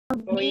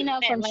Nina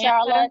from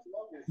Charlotte.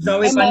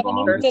 Zoe from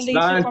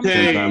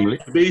Dante,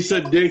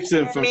 Bisa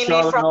Dixon from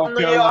Charlotte, North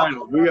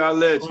Carolina. We are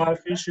legend.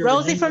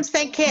 Rosie from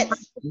St.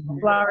 Kitts,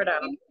 Florida.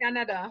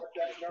 Canada.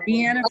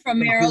 Deanna from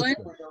Maryland.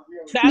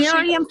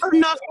 Miriam from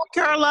North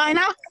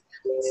Carolina.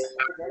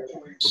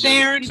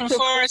 Sharon from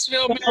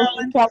Forestville,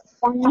 Maryland.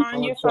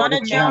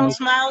 Donna Jones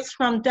Miles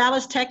from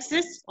Dallas,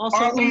 Texas. Also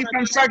Arlene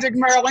from Frederick,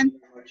 Maryland.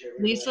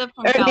 Lisa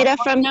from Urbita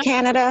from California.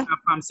 Canada.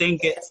 From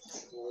St.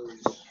 Kitts.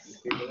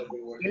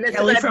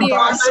 Kelly from Sierra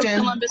Boston.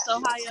 Columbus,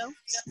 Ohio.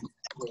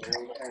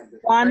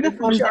 Wanda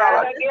from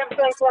Charlotte.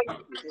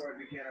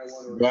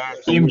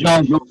 Team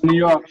Jones from New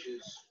York.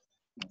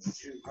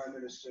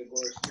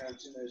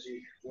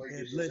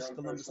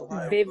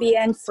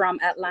 Vivian from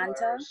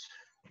Atlanta.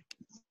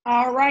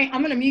 All right,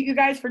 I'm going to mute you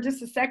guys for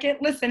just a second.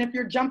 Listen, if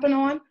you're jumping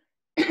on,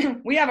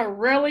 we have a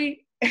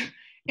really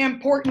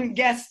important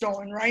guest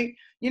on, right?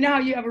 You know how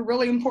you have a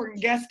really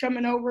important guest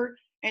coming over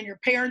and your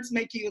parents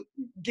make you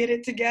get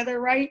it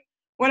together, right?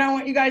 What I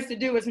want you guys to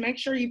do is make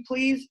sure you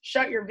please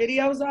shut your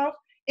videos off.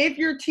 If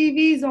your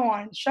TV's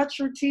on, shut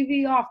your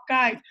TV off.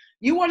 Guys,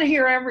 you want to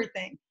hear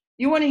everything.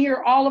 You want to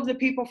hear all of the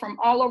people from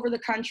all over the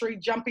country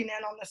jumping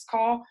in on this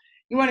call.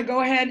 You want to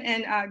go ahead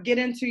and get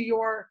into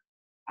your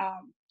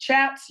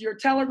chats, your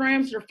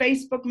telegrams, your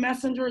Facebook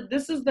Messenger.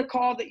 This is the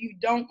call that you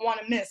don't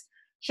want to miss.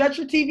 Shut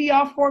your TV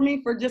off for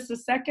me for just a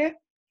second.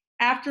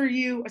 After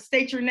you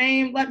state your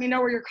name, let me know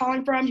where you're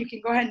calling from. You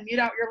can go ahead and mute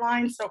out your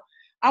line. So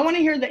I want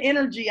to hear the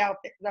energy out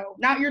there, though.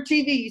 Not your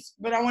TVs,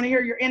 but I want to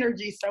hear your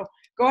energy. So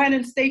go ahead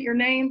and state your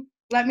name.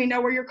 Let me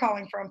know where you're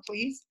calling from,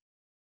 please.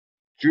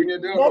 Junior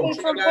Debbie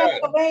from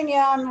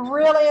Pennsylvania. I'm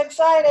really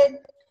excited.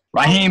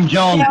 Raheem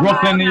Jones,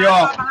 Brooklyn, New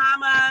York.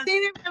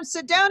 Stephen from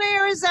Sedona,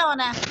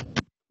 Arizona.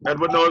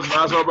 Edward Norris,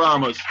 Nassau,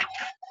 Bahamas.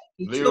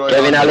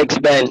 Kevin Alex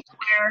Ben,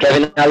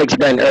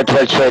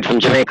 Earthwell Trade from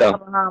Jamaica.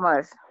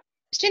 Bahamas.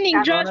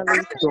 Janine George.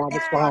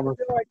 Bahamas.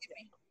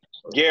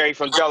 Gary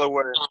from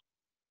Delaware.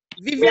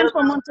 Vivian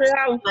from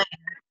Montreal.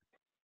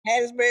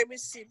 Harrisburg,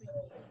 Mississippi.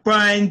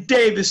 Brian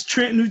Davis,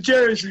 Trenton, New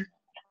Jersey.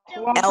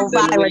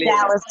 Elvira,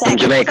 Dallas, From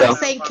Texas. Jamaica.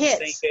 St.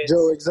 Kitts.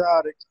 Joe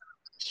Exotic.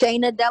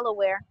 Shayna,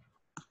 Delaware.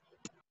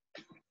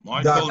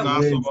 Michael,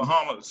 Nassau,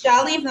 Bahamas.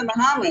 Charlie from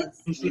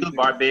Bahamas.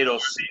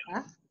 Barbados.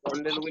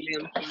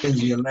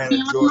 Cincinnati,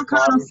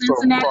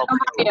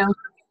 Ohio.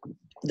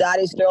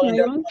 Dottie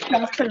Sterling.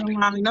 South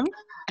Carolina.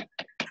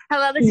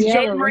 Hello, this is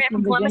Jade Maria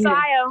from Columbus,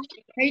 Ohio.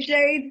 Hey,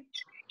 Jade.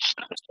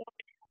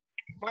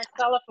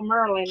 Marcella from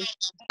Maryland.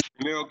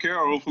 Neil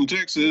Carroll from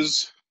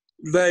Texas.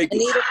 Vegas.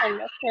 Anita from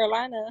North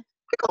Carolina.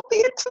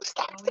 Cornelius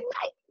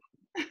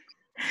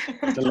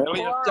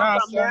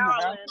Johnson,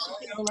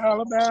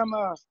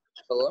 Alabama.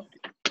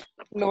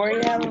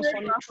 Lori Allen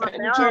from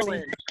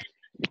Maryland.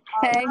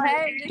 Hey,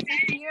 this is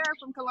Sierra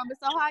from Columbus,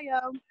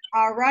 Ohio.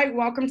 All right,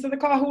 welcome to the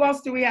call. Who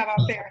else do we have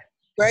out there?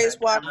 Grace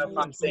Walker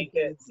from St.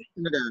 Kitts.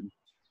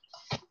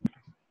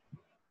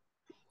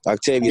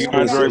 Octavius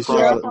Andre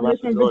from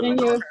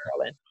Virginia.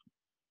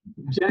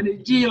 Jenny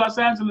G, Los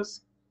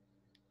Angeles.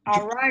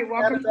 All right,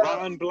 welcome.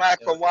 Ron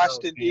Black from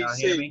Washington,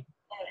 D.C.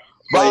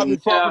 Bobby,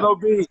 Pompano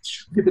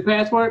Beach. Get the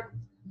password?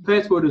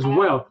 Password is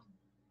wealth.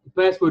 The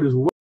password is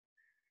wealth.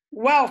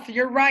 Wealth,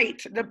 you're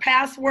right. The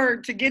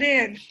password to get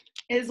in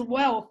is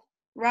wealth,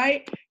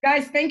 right?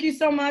 Guys, thank you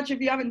so much. If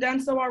you haven't done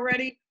so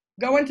already,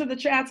 go into the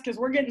chats because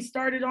we're getting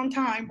started on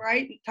time,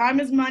 right? Time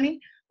is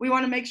money. We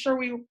want to make sure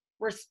we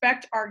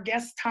respect our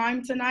guest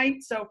time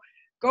tonight. So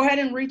go ahead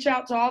and reach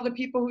out to all the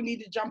people who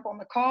need to jump on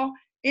the call.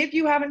 If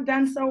you haven't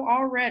done so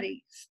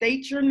already,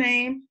 state your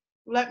name.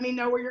 Let me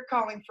know where you're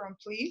calling from,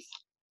 please.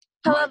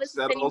 Hello, this is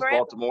Cindy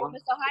Brand from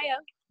Columbus, Ohio.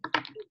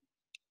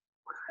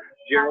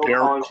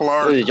 Derek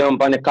Clark. Please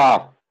jump on the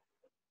call.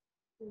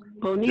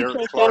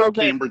 Derek Clark,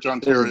 Cambridge, Please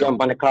Ontario.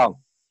 jump on the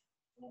call.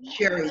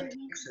 Sherry,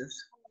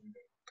 Texas.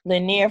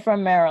 Lanier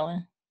from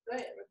Maryland.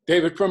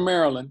 David from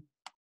Maryland.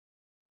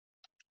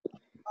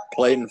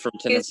 Clayton from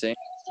Tennessee.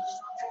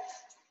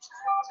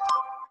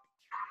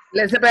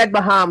 Elizabeth,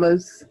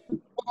 Bahamas.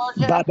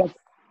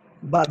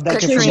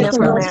 Katrina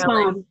from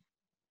Maryland.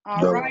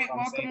 All right,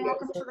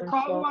 welcome to the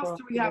call. Who else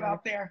do we have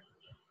out there?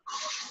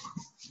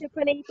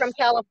 Tiffany from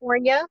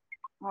California.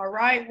 All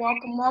right,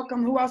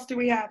 welcome. Who else do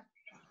we have?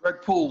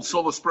 Greg Poole,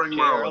 Silver Spring,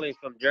 Maryland. Shirley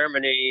from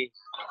Germany.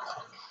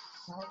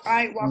 All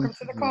right, welcome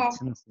to the call.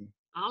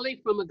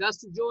 Ollie from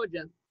Augusta,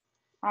 Georgia.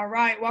 All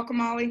right, welcome,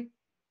 Ollie.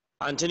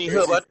 Anthony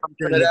Hubbard from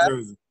Trinidad.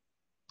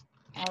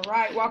 All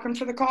right, welcome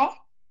to the call.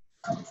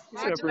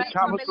 Thomas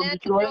from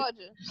Detroit.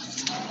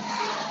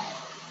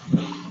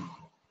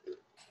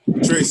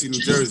 Tracy, New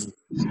Jersey.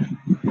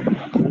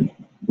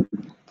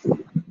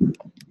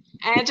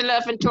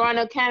 Angela from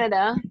Toronto,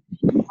 Canada.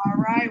 All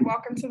right,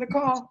 welcome to the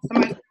call.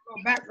 Somebody's got a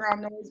little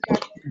background noise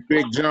back there.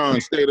 Big John,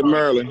 State of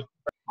Maryland.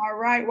 All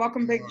right,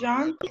 welcome, Big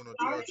John.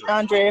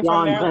 Andre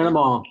from Maryland.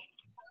 Panama.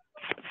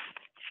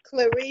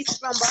 Clarice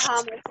from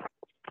Bahamas.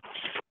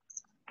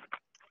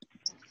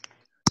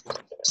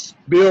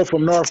 Bill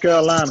from North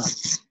Carolina.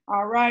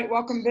 All right,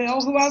 welcome,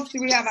 Bill. Who else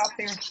do we have out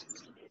there?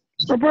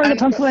 Roberta,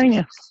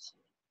 Pennsylvania.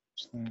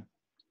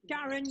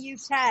 Sharon,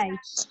 UK.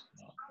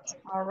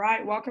 All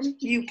right, welcome,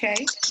 UK.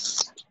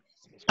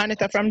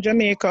 Anita from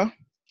Jamaica.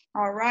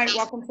 All right,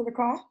 welcome to the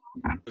call.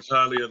 It's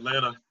Holly,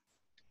 Atlanta.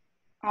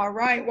 All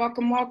right,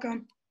 welcome,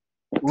 welcome.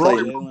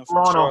 Roy from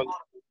Charlotte.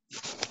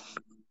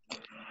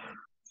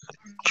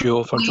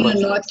 Joe from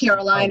Wilmington, North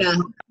Carolina.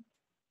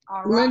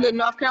 All right. Linda,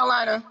 North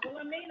Carolina.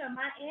 Wilhelmina,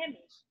 Miami.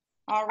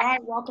 All right,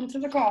 welcome to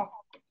the call.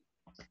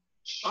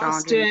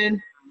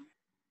 Austin.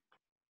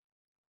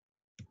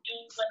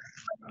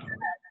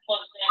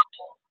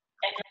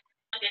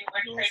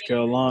 North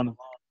Carolina.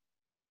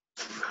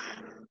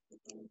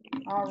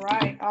 All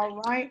right,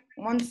 all right.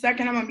 1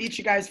 second, I'm gonna mute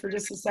you guys for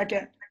just a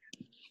second.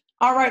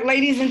 All right,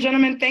 ladies and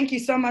gentlemen, thank you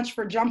so much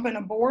for jumping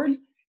aboard.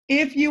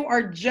 If you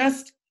are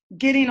just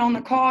getting on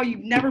the call,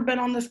 you've never been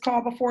on this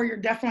call before, you're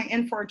definitely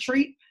in for a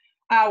treat.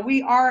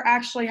 We are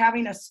actually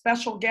having a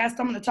special guest.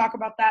 I'm gonna talk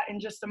about that in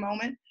just a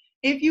moment.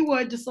 If you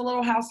would, just a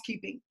little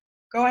housekeeping.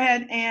 Go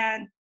ahead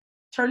and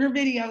turn your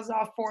videos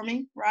off for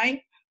me,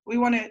 right? We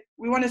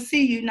wanna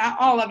see you, not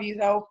all of you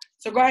though.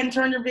 So go ahead and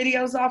turn your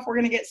videos off. We're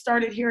gonna get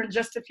started here in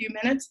just a few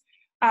minutes.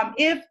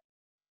 If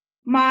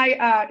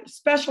my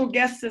special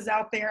guest is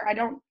out there,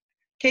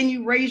 can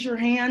you raise your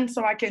hand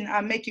so I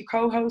can make you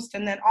co-host?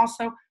 And then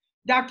also,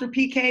 Dr.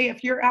 PK,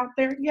 if you're out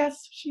there,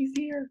 yes, she's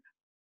here.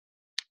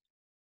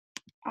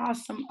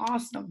 Awesome,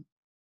 awesome.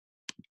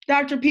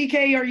 Dr.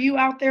 PK, are you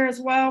out there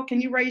as well?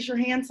 Can you raise your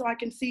hand so I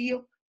can see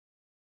you?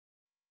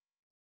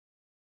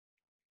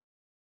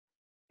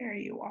 There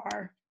you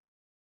are.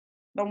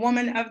 The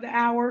woman of the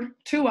hour,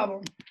 2 of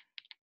them.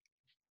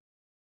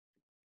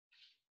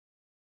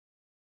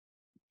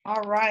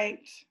 All right.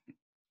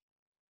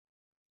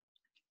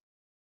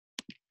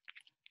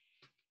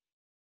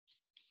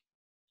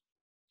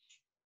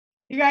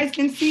 You guys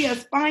can see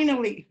us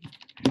finally.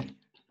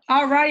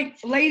 All right,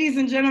 ladies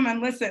and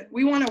gentlemen, listen,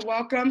 we want to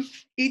welcome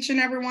each and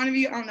every one of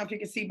you. I don't know if you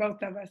can see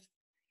both of us.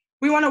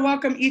 We want to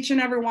welcome each and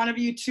every one of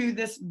you to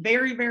this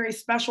very, very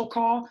special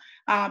call.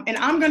 And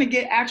I'm going to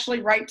get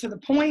actually right to the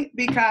point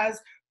because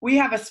we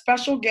have a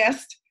special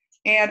guest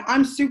and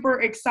I'm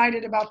super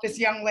excited about this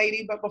young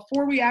lady. But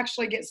before we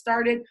actually get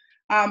started,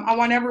 I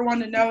want everyone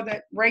to know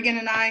that Reagan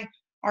and I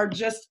are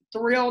just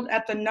thrilled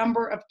at the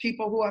number of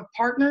people who have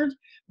partnered.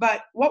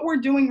 But what we're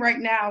doing right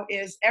now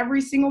is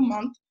every single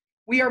month,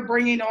 we are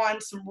bringing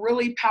on some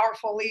really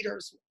powerful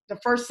leaders. The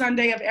first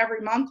Sunday of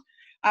every month.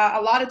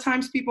 A lot of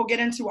times people get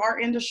into our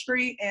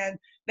industry and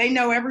they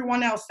know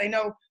everyone else. They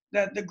know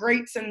the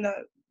greats and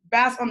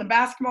on the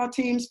basketball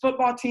teams,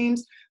 football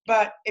teams.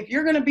 But if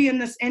you're going to be in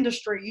this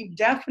industry, you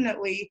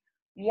definitely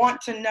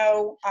want to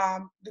know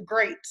the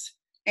greats.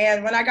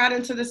 And when I got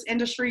into this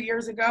industry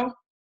years ago,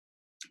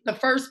 the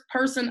first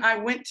person I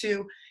went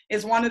to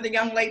is one of the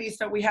young ladies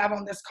that we have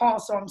on this call.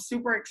 So I'm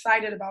super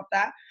excited about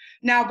that.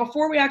 Now,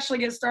 before we actually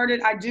get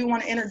started, I do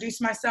want to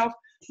introduce myself.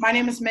 My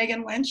name is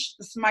Megan Lynch.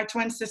 This is my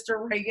twin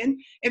sister, Reagan.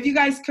 If you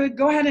guys could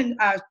go ahead and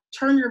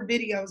turn your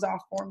videos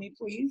off for me,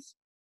 please.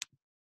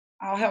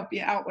 I'll help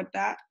you out with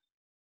that.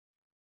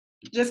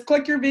 Just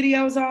click your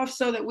videos off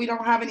so that we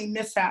don't have any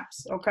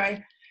mishaps,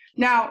 okay?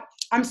 Now,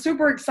 I'm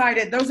super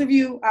excited. Those of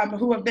you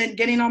who have been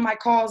getting on my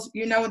calls,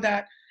 you know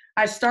that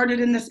I started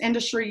in this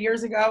industry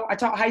years ago. I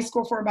taught high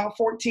school for about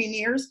 14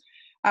 years.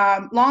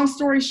 Long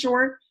story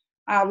short,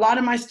 a lot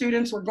of my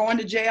students were going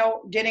to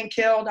jail, getting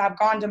killed. I've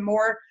gone to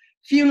more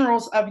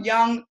funerals of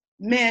young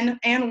men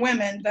and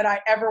women that I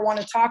ever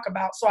want to talk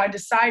about. So I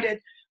decided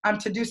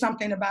to do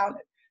something about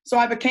it. So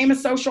I became a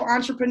social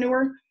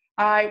entrepreneur.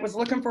 I was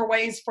looking for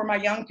ways for my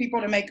young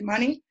people to make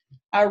money.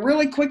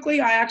 Really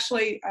quickly, I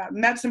actually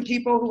met some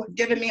people who had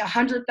given me a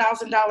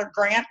 $100,000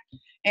 grant.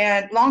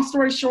 And long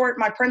story short,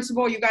 my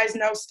principal, you guys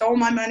know, stole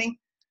my money.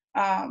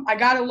 I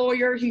got a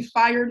lawyer. He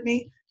fired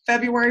me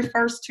February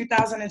 1st,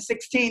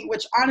 2016,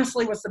 which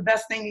honestly was the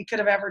best thing he could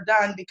have ever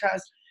done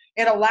because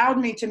it allowed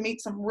me to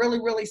meet some really,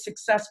 really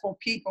successful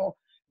people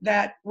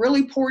that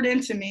really poured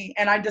into me.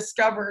 And I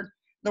discovered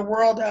the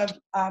world of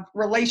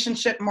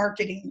relationship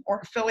marketing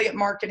or affiliate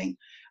marketing.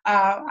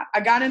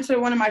 I got into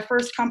one of my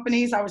first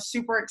companies. I was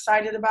super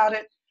excited about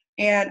it.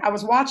 And I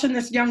was watching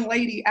this young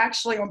lady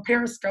actually on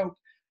Periscope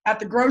at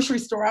the grocery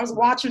store. I was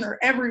watching her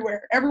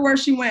everywhere. Everywhere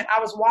she went,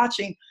 I was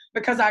watching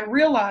because I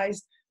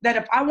realized that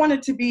if I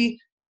wanted to be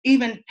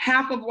even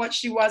half of what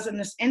she was in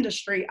this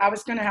industry, I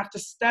was going to have to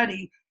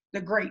study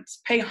the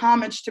greats, pay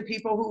homage to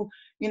people who,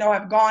 you know,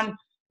 have gone,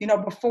 you know,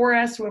 before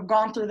us, who have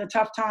gone through the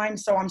tough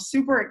times. So I'm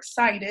super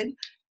excited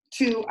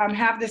to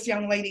have this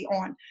young lady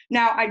on.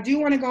 Now, I do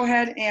want to go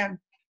ahead and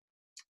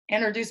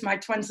introduce my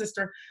twin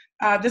sister.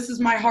 This is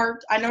my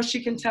heart. I know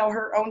she can tell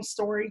her own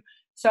story.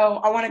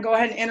 So I want to go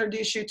ahead and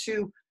introduce you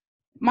to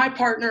my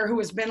partner who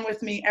has been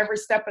with me every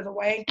step of the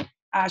way.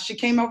 She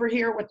came over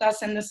here with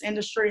us in this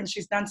industry and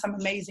she's done some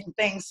amazing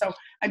things. So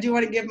I do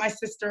want to give my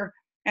sister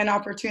an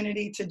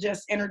opportunity to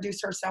just introduce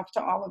herself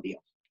to all of you.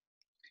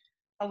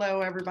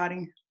 Hello,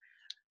 everybody.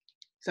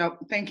 So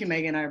thank you,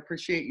 Megan. I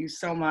appreciate you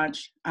so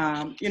much.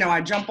 You know, I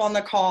jump on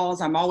the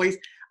calls.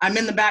 I'm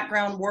in the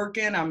background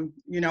working. I'm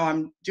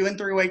doing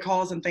three-way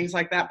calls and things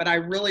like that, but I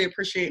really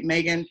appreciate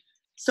Megan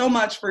so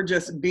much for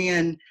just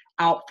being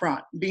out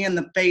front, being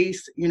the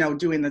face, you know,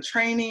 doing the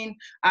training.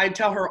 I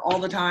tell her all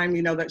the time,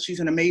 you know, that she's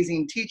an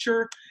amazing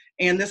teacher,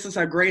 and this is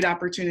a great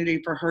opportunity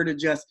for her to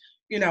just,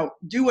 you know,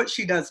 do what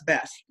she does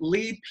best,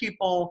 lead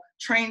people,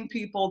 train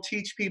people,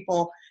 teach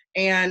people.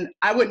 And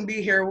I wouldn't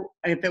be here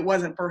if it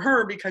wasn't for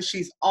her, because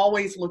she's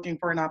always looking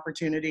for an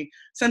opportunity.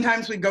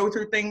 Sometimes we go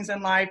through things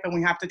in life and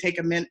we have to take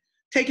a minute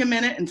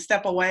and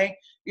step away,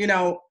 you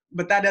know,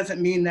 but that doesn't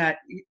mean that,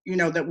 you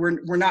know, that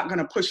we're not going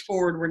to push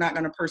forward, we're not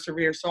going to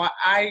persevere. So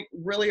I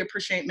really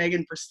appreciate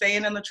Megan for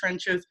staying in the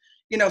trenches,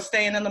 you know,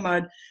 staying in the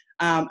mud.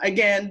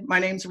 Again, my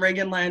name's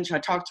Reagan Lynch. I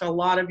talk to a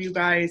lot of you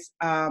guys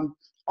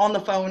on the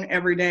phone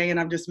every day, and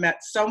I've just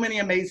met so many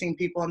amazing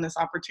people in this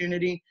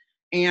opportunity.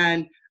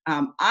 And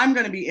I'm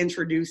going to be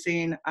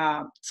introducing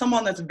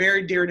someone that's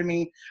very dear to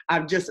me.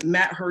 I've just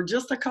met her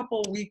just a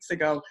couple of weeks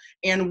ago.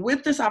 And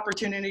with this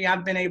opportunity,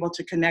 I've been able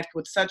to connect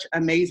with such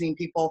amazing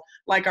people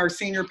like our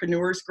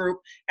seniorpreneurs group.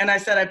 And I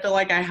said, I feel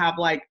like I have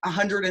like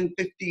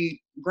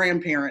 150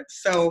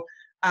 grandparents. So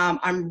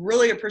I'm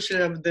really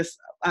appreciative of this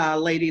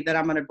lady that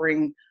I'm going to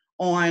bring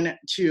on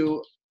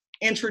to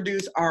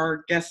introduce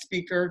our guest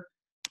speaker.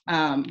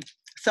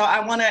 So I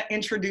want to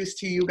introduce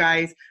to you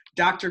guys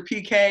Dr.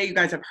 PK. You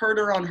guys have heard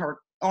her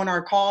on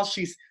our call.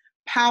 She's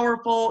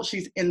powerful.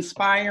 She's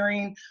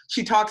inspiring.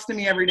 She talks to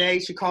me every day.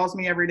 She calls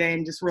me every day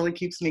and just really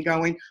keeps me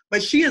going.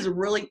 But she is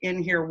really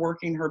in here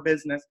working her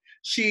business.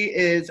 She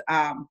is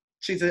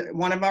she's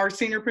one of our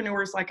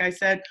seniorpreneurs, like I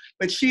said,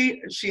 but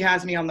she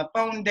has me on the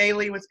phone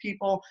daily with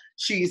people.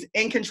 She's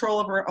in control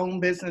of her own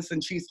business,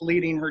 and she's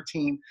leading her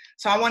team.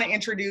 So I want to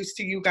introduce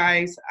to you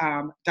guys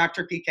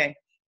Dr. PK.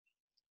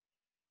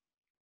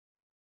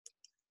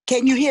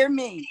 Can you hear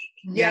me?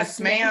 Yes,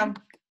 ma'am.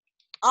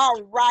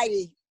 All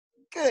righty.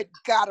 Good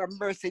God of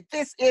mercy.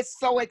 This is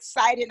so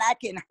exciting. I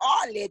can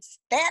hardly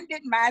stand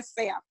it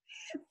myself.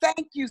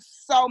 Thank you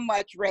so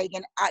much,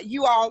 Reagan.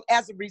 You all,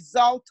 as a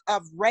result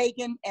of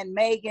Reagan and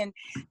Megan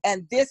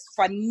and this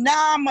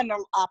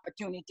phenomenal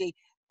opportunity,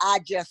 I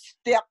just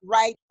stepped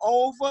right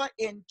over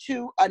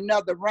into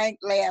another rank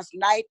last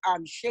night.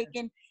 I'm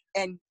shaking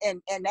and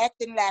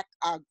acting like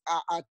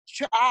a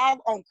child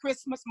on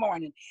Christmas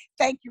morning.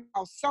 Thank you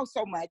all so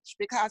much,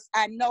 because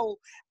I know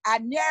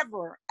I've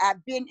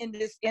been in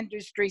this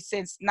industry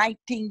since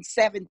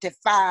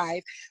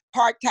 1975,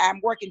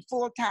 part-time, working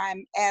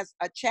full-time as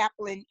a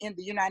chaplain in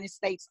the United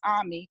States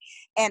Army,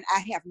 and I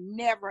have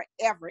never,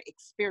 ever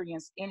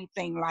experienced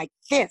anything like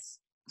this.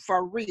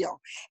 For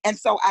real. And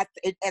so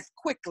as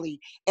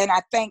quickly, and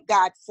I thank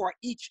God for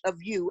each of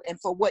you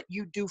and for what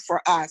you do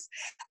for us.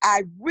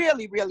 I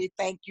really, really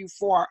thank you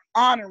for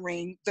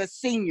honoring the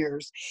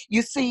seniors.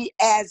 You see,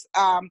 as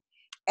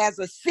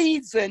a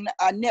seasoned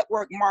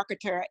network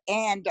marketer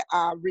and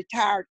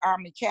retired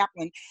Army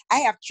chaplain, I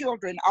have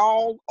children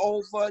all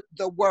over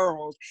the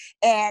world.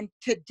 And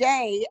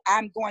today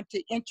I'm going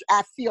to,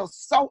 I feel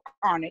so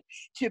honored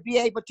to be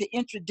able to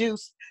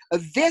introduce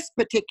this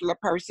particular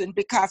person,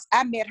 because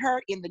I met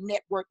her in the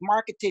network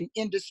marketing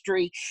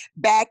industry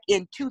back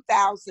in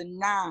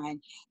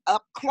 2009,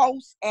 up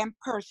close and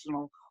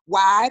personal.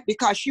 Why?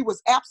 Because she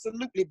was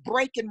absolutely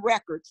breaking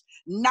records,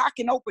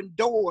 knocking open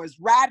doors,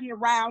 riding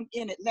around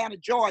in Atlanta,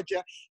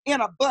 Georgia,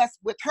 in a bus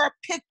with her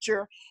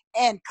picture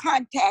and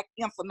contact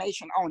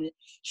information on it.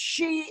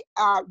 She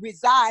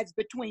resides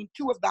between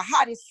two of the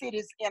hottest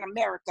cities in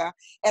America,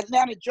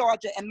 Atlanta,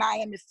 Georgia, and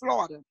Miami,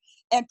 Florida.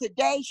 And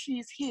today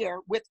she's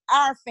here with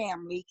our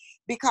family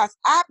because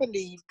I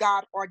believe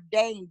God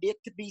ordained it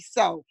to be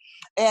so.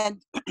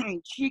 And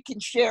she can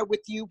share with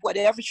you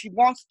whatever she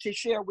wants to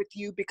share with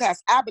you,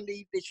 because I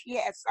believe that she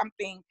has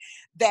something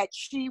that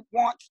she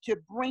wants to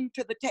bring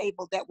to the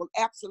table that will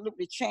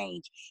absolutely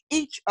change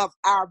each of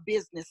our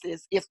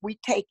businesses if we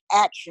take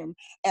action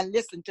and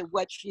listen to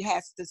what she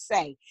has to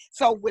say.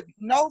 So with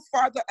no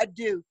further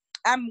ado,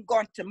 I'm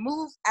going to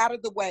move out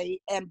of the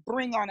way and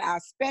bring on our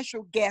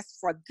special guest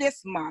for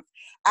this month.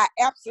 I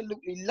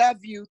absolutely love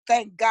you.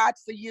 Thank God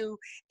for you.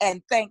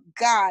 And thank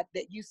God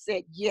that you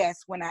said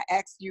yes when I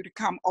asked you to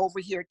come over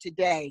here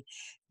today.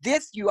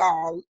 This, you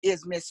all,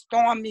 is Miss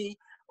Stormy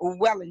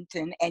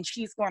Wellington, and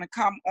she's going to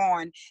come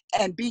on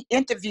and be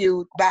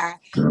interviewed by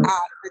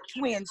the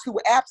twins, who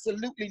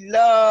absolutely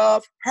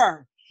love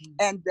her.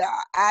 And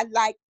I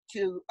like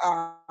to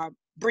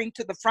bring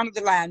to the front of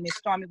the line Miss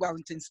Stormy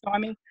Wellington.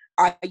 Stormy,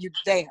 are you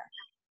there?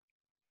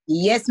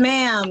 Yes,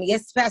 ma'am.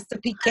 Yes, Pastor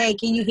PK.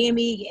 Can you hear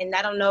me? And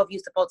I don't know if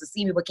you're supposed to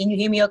see me, but can you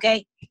hear me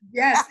okay?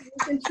 Yes,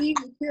 we can see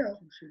you too.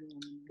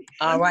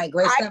 All right,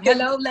 great stuff.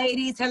 Hello,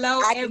 ladies. Hello,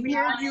 everyone. I can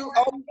hear you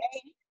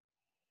okay.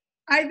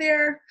 Hi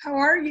there. How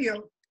are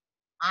you?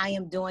 I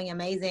am doing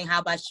amazing. How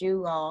about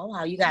you all?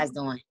 How are you guys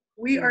doing?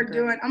 We are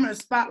doing, I'm going to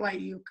spotlight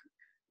you.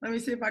 Let me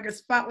see if I can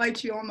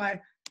spotlight you on my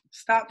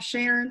stop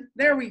sharing.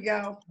 There we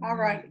go. All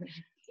right.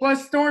 Well,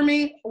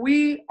 Stormy,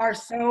 we are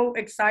so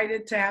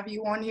excited to have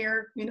you on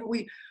here. You know,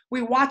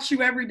 we watch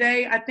you every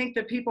day. I think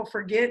that people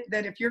forget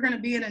that if you're going to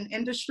be in an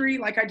industry,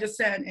 like I just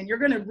said, and you're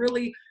going to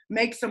really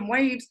make some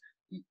waves,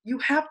 you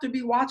have to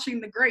be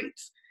watching the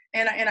greats.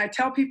 And I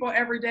tell people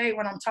every day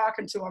when I'm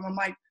talking to them, I'm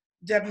like,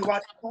 Have you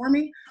watched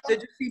Stormy?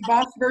 Did you see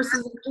Boss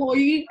versus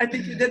Employee? I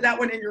think you did that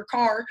one in your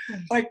car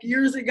like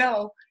years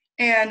ago.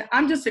 And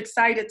I'm just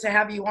excited to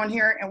have you on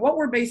here. And what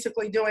we're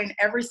basically doing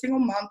every single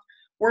month,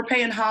 we're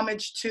paying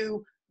homage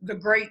to the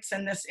greats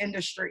in this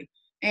industry.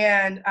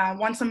 And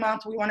once a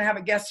month, we want to have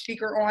a guest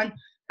speaker on.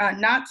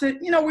 Not to,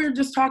 we were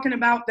just talking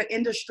about the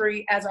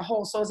industry as a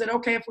whole. So is it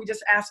okay if we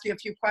just ask you a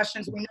few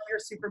questions? We know you're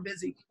super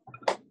busy.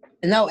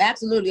 No,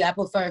 absolutely. I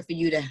prefer for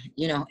you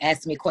to,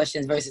 ask me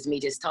questions versus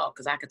me just talk,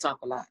 because I could talk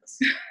a lot.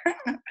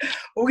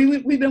 Well,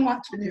 we've been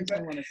watching you.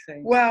 But,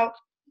 well,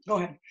 go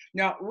ahead.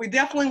 No, we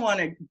definitely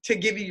want to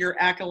give you your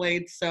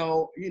accolades.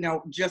 So,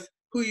 just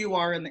who you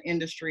are in the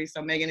industry.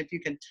 So Megan, if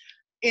you can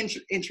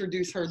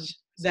introduce her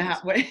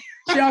that way.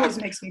 She always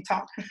makes me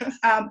talk.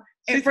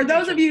 And for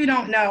those of you who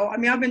don't know,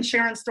 I've been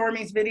sharing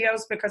Stormy's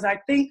videos because I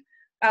think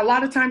a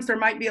lot of times there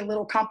might be a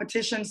little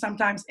competition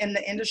sometimes in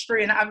the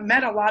industry. And I've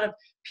met a lot of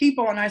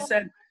people and I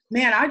said,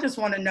 man, I just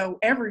want to know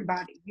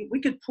everybody.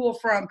 We could pull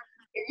from,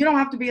 you don't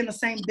have to be in the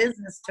same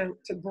business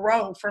to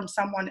grow from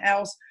someone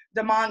else.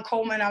 Damon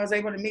Coleman, I was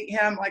able to meet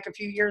him like a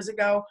few years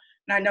ago,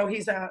 and I know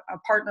he's a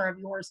partner of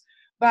yours.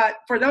 But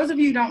for those of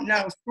you who don't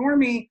know,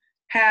 Stormy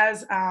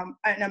has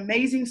an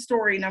amazing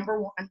story,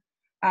 number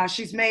one.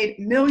 She's made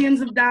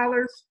millions of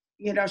dollars.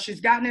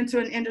 She's gotten into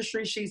an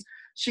industry.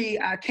 She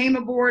came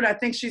aboard. I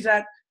think she's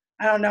at,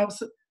 I don't know,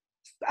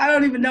 I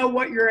don't even know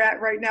what you're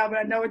at right now, but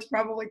I know it's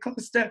probably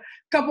close to a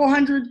couple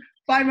hundred,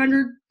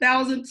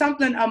 500,000,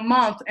 something a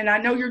month. And I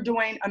know you're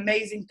doing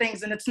amazing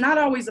things. And it's not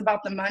always about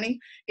the money.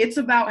 It's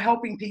about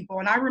helping people.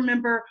 And I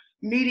remember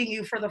meeting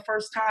you for the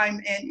first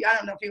time. And I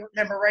don't know if you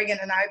remember Reagan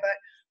and I, but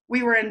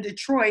we were in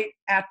Detroit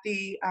at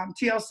the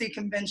TLC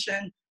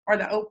convention, or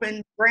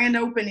the grand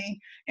opening.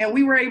 And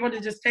we were able to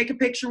just take a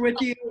picture with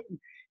you.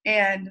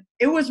 And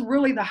it was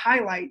really the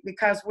highlight,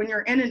 because when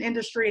you're in an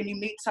industry and you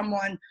meet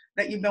someone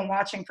that you've been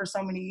watching for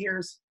so many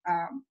years,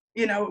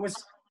 it was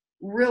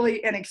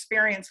really an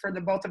experience for the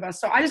both of us.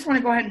 So I just want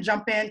to go ahead and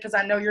jump in because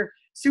I know you're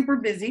super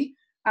busy.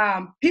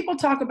 People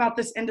talk about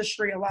this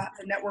industry a lot,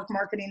 the network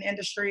marketing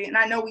industry. And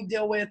I know we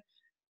deal with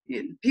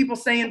people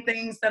saying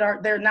things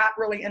that they're not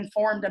really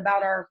informed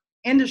about our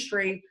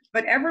industry,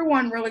 but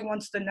everyone really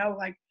wants to know,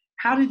 like,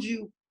 how did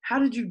you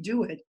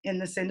do it in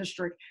this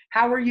industry?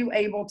 How were you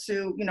able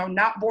to,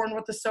 not born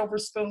with a silver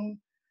spoon,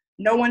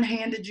 no one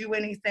handed you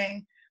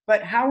anything,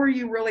 but how are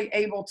you really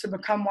able to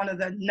become one of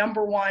the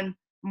 #1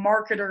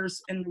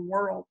 marketers in the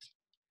world?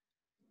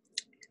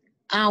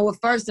 Well,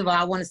 first of all,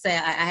 I want to say,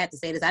 I have to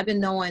say this. I've been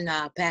knowing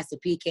Pastor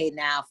PK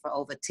now for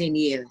over 10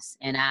 years.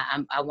 And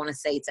I want to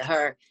say to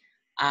her,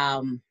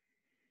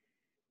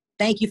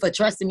 thank you for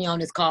trusting me on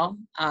this call,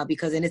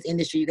 because in this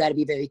industry, you got to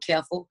be very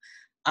careful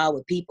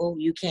with people.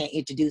 You can't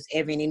introduce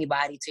every and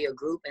anybody to your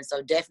group. And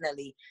so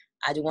definitely,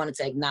 I just wanted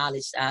to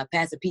acknowledge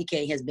Pastor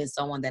PK has been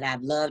someone that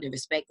I've loved and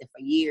respected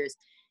for years.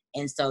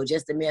 And so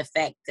just the mere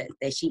fact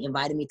that she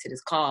invited me to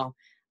this call,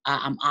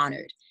 I'm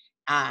honored.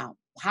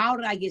 How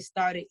did I get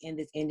started in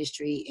this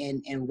industry,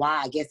 and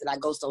why, I guess, did I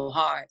go so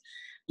hard?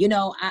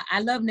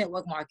 I love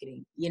network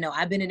marketing.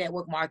 I've been in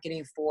network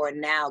marketing for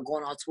now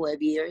going on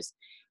 12 years.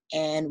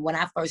 And when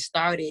I first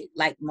started,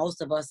 like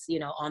most of us,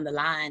 on the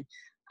line,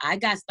 I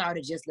got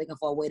started just looking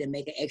for a way to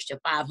make an extra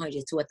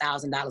 $500 to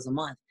 $1,000 a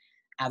month.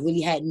 I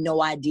really had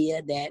no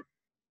idea that,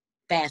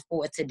 fast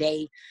forward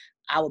today,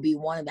 I would be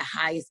one of the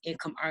highest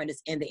income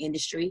earners in the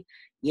industry.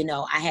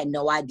 I had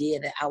no idea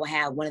that I would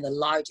have one of the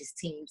largest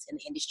teams in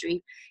the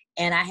industry.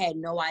 And I had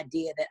no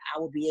idea that I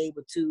would be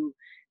able to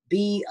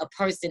be a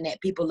person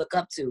that people look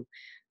up to.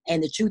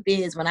 And the truth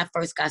is, when I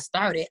first got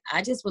started,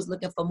 I just was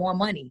looking for more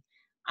money.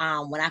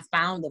 When I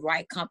found the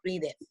right company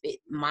that fit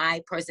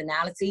my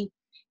personality,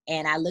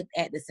 and I looked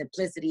at the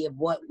simplicity of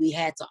what we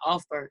had to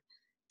offer,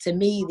 to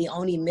me, the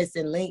only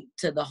missing link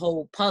to the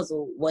whole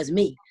puzzle was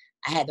me.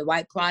 I had the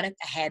right product.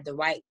 I had the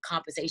right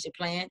compensation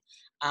plan.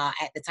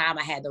 At the time,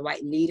 I had the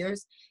right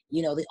leaders.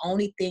 The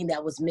only thing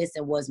that was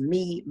missing was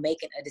me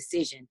making a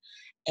decision.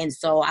 And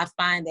so I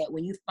find that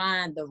when you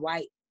find the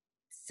right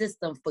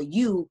system for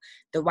you,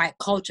 the right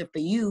culture for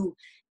you,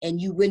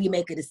 and you really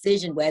make a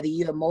decision, whether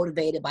you're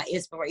motivated by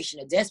inspiration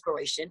or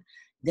desperation,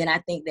 then I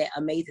think that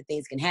amazing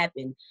things can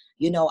happen.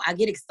 I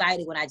get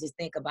excited when I just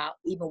think about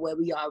even where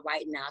we are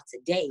right now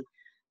today.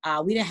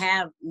 We didn't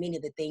have many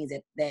of the things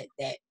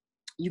that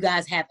you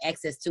guys have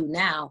access to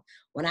now.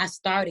 When I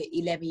started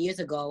 11 years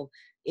ago,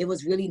 it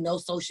was really no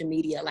social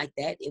media like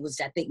that. It was,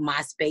 I think,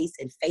 MySpace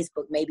and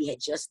Facebook maybe had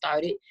just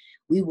started.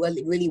 We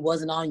really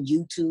wasn't on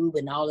YouTube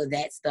and all of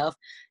that stuff,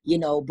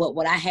 but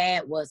what I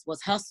had was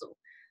hustle.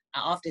 I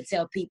often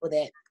tell people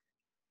that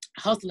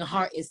hustle and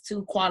heart is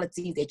two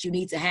qualities that you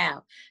need to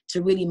have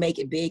to really make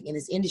it big in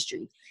this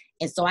industry.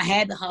 And so I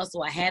had the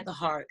hustle, I had the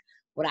heart.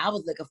 What I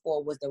was looking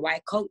for was the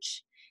right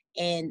coach.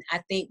 And I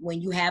think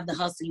when you have the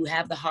hustle, you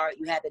have the heart,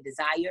 you have the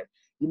desire,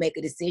 you make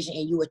a decision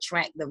and you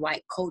attract the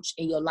right coach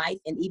in your life.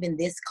 And even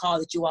this call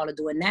that you all are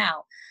doing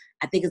now,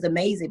 I think is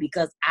amazing,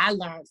 because I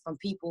learned from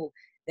people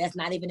that's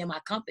not even in my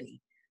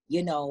company.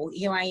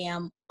 Here I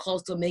am,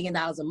 close to $1 million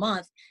a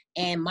month,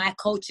 and my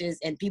coaches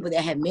and people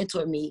that have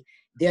mentored me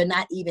they're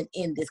not even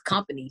in this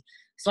company.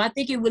 So I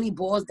think it really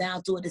boils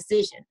down to a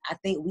decision. I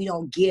think we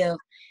don't give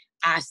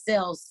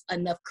ourselves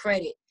enough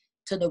credit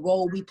to the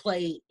role we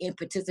play in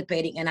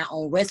participating in our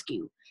own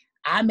rescue.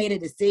 I made a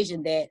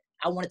decision that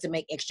I wanted to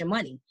make extra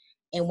money.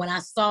 And when I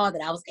saw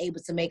that I was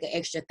able to make an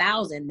extra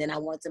 1,000, then I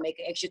wanted to make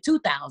an extra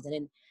 2,000.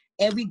 And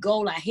every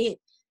goal I hit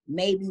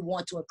made me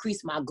want to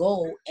increase my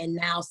goal and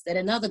now set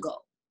another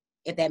goal,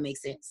 if that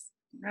makes sense.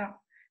 No,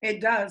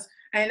 it does.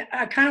 And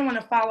I kind of want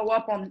to follow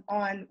up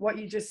on what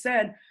you just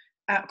said.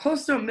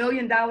 Close to $1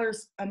 million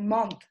a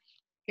month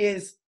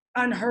is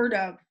unheard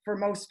of for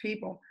most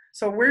people.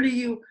 So where do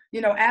you,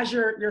 as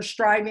you're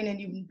striving and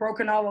you've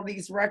broken all of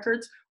these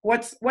records,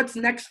 what's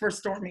next for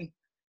Stormy?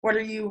 What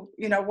are you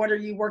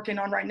working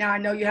on right now? I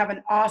know you have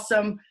an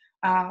awesome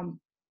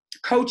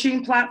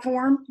coaching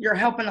platform. You're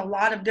helping a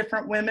lot of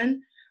different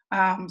women.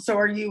 So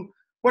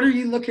what are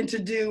you looking to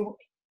do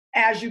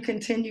as you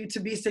continue to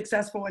be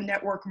successful in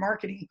network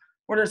marketing?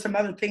 What are some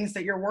other things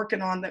that you're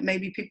working on that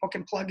maybe people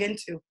can plug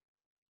into?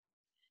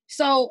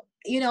 So,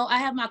 I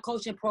have my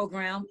coaching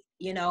program,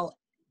 but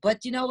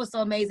what's so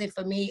amazing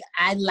for me?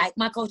 I like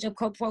my coaching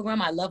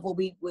program. I love what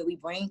we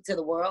bring to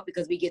the world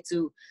because we get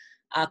to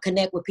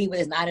connect with people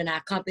that's not in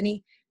our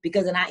company.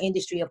 Because in our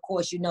industry, of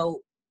course,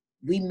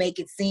 we make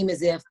it seem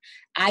as if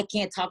I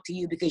can't talk to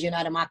you because you're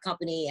not in my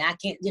company. And I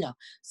can't,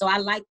 So I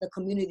like the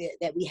community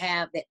that we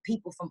have, that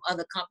people from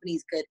other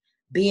companies could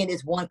be in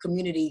this one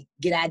community,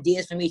 get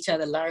ideas from each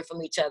other, learn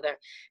from each other,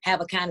 have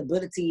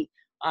accountability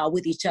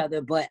with each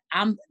other. But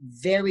I'm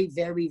very,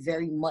 very,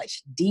 very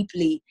much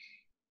deeply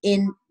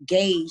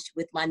engaged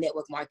with my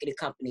network marketing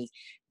company.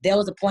 There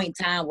was a point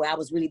in time where I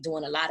was really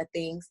doing a lot of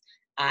things.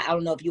 I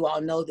don't know if you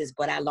all know this,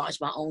 but I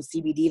launched my own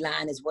CBD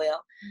line as well.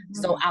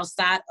 Mm-hmm. So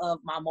outside of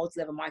my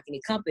multi-level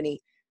marketing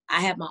company, I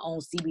have my own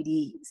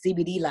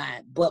CBD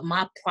line. But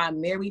my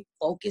primary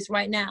focus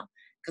right now,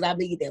 because I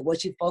believe that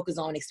what you focus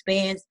on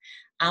expands,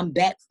 I'm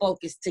back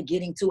focused to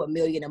getting to $1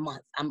 million a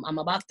month. I'm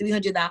about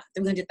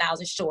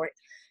 300,000 short.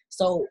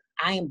 So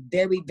I am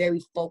very,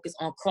 very focused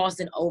on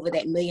crossing over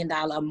that $1 million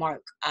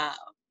mark,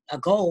 a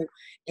goal.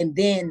 And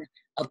then,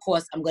 of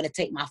course, I'm going to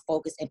take my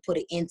focus and put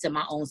it into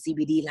my own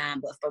CBD line.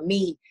 But for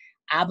me,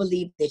 I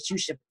believe that you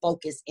should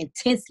focus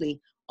intensely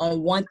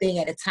on one thing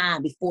at a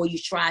time before you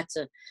try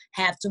to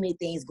have too many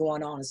things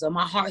going on. So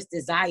my heart's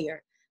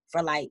desire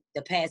for like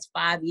the past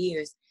 5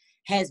 years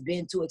has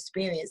been to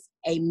experience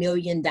 $1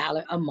 million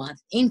a month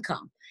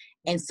income.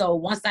 And so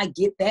once I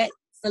get that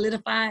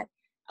solidified,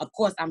 of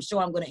course, I'm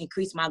sure I'm going to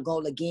increase my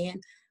goal again.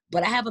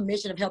 But I have a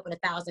mission of helping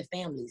 1,000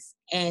 families.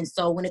 And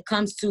so when it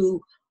comes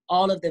to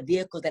all of the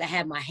vehicles that I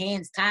have my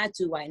hands tied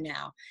to right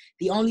now,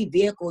 the only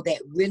vehicle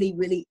that really,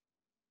 really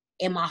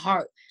in my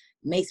heart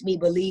makes me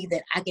believe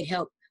that I can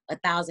help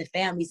 1,000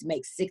 families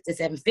make 6 to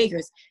 7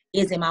 figures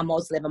is in my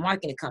multi-level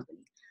marketing company.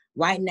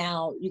 Right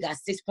now, you got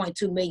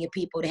 6.2 million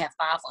people that have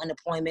filed for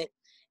unemployment.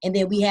 And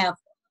then we have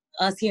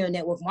us here in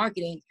network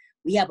marketing.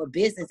 We have a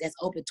business that's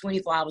open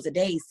 24 hours a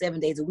day, 7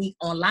 days a week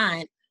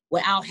online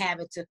without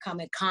having to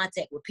come in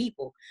contact with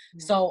people.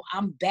 Mm-hmm. So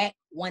I'm back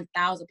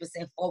 1,000%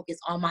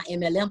 focused on my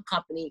MLM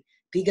company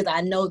because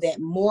I know that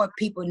more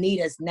people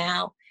need us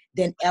now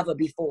than ever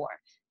before.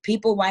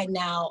 People right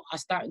now are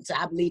starting to,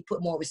 I believe,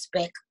 put more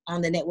respect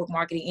on the network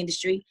marketing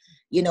industry.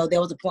 You know, there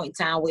was a point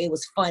in time where it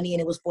was funny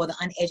and it was for the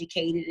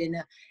uneducated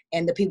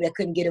and the people that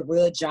couldn't get a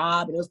real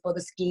job, and it was for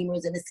the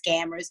schemers and the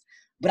scammers.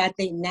 But I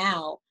think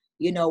now,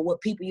 you know,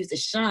 what people used to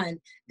shun,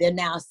 they're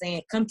now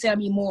saying, come tell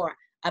me more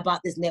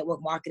about this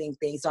network marketing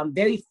thing. So I'm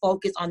very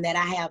focused on that.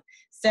 I have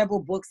several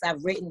books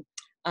I've written.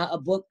 A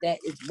book that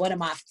is one of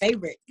my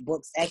favorite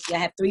books. Actually, I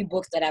have 3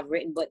 books that I've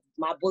written, but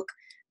my book,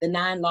 The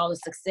 9 Laws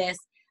of Success,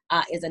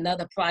 is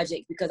another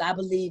project because I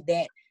believe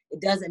that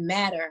it doesn't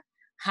matter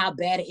how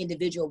bad an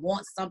individual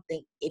wants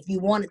something. If you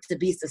want it to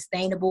be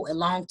sustainable and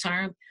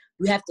long-term,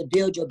 you have to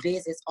build your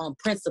business on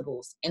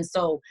principles. And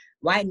so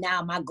right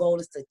now, my goal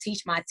is to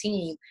teach my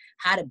team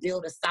how to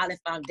build a solid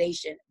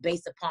foundation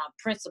based upon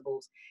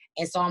principles.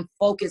 And so I'm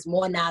focused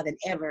more now than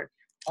ever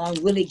on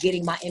really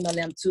getting my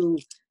MLM to,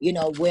 you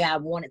know, where I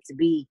want it to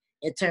be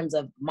in terms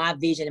of my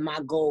vision and my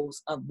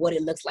goals of what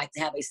it looks like to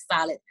have a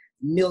solid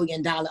 $1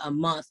 million a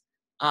month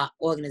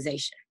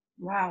organization.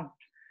 Wow.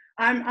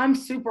 I'm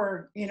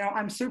super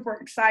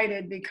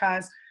excited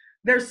because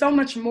there's so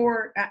much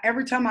more.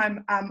 Every time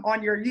I'm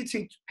on your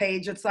YouTube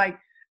page, it's like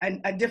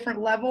a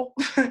different level.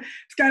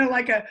 It's kind of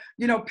like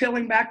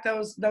peeling back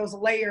those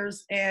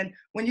layers. And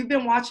when you've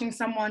been watching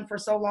someone for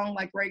so long,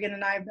 like Reagan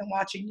and I have been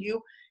watching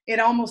you, it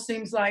almost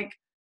seems like,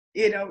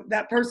 you know,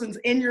 that person's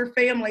in your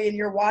family and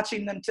you're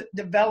watching them to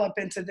develop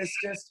into this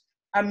just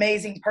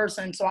amazing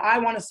person. So I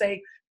want to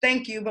say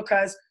thank you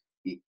because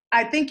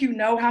I think you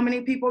know how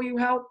many people you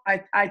help.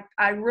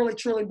 I really,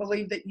 truly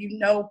believe that you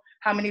know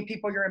how many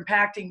people you're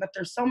impacting, but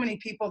there's so many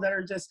people that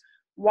are just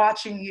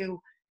watching you,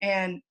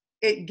 and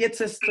it gets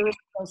us through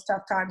those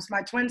tough times.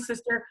 My twin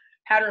sister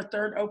had her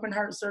 3rd open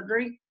heart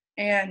surgery,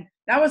 and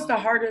that was the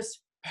hardest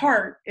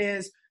part.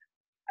 Is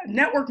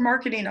network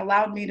marketing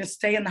allowed me to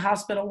stay in the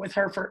hospital with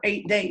her for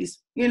 8 days.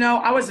 You know,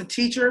 I was a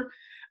teacher.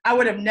 I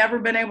would have never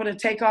been able to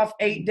take off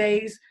 8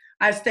 days.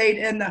 I stayed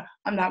in the,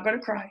 I'm not going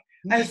to cry.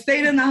 I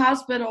stayed in the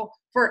hospital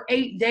for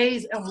 8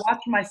 days and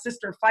watched my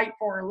sister fight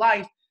for her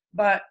life.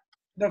 But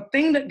the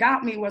thing that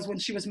got me was when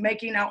she was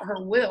making out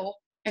her will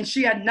and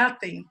she had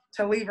nothing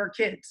to leave her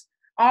kids.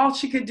 All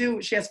she could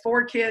do, she has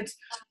 4 kids,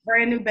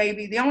 brand new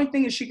baby. The only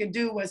thing that she could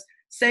do was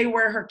say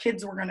where her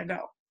kids were going to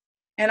go.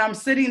 And I'm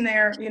sitting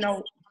there, you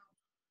know,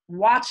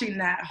 watching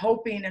that,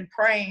 hoping and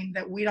praying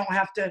that we don't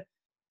have to,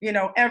 you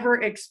know,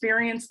 ever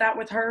experience that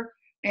with her.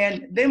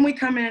 And then we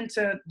come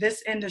into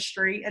this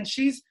industry, and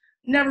she's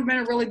never been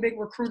a really big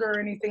recruiter or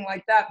anything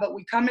like that, but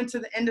we come into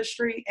the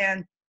industry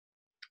and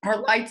her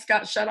lights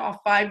got shut off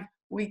 5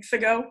 weeks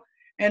ago,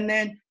 and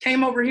then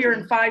came over here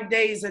in 5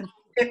 days and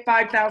hit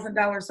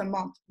 $5,000 a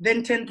month,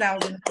 then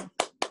 $10,000,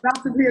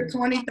 about to be at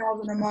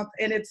 $20,000 a month.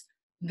 And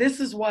this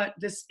is what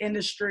this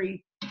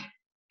industry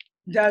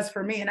does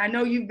for me. And I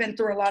know you've been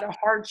through a lot of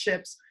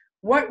hardships.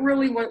 What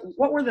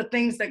were the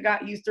things that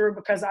got you through?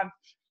 Because I'm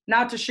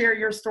not to share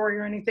your story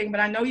or anything, but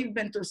I know you've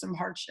been through some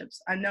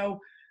hardships. I know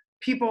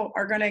people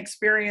are going to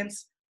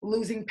experience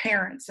losing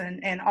parents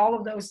and all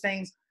of those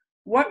things.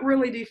 What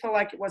really do you feel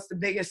like was the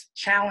biggest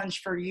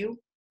challenge for you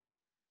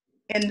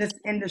in this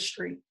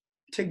industry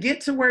to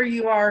get to where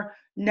you are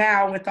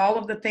now with all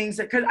of the things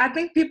that, because I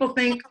think people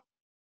think,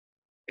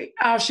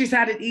 oh, she's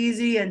had it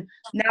easy, and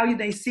now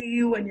they see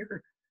you and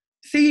you're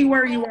see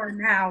where you are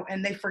now,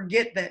 and they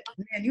forget that,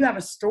 man, you have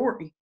a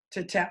story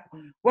to tell.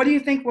 What do you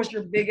think was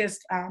your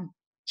biggest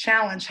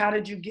challenge? How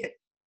did you get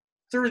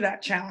through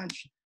that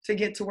challenge to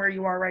get to where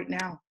you are right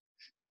now?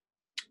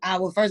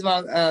 Well, first of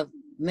all,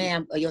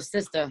 ma'am, your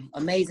sister,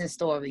 amazing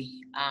story.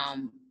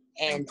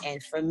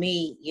 And for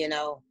me, you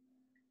know,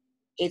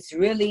 it's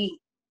really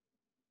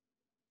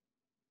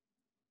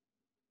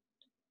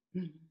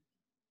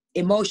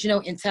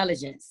emotional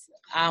intelligence.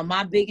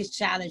 My biggest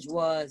challenge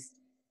was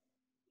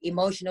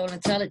emotional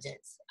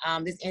intelligence.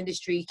 This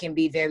industry can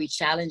be very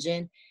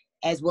challenging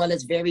as well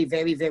as very,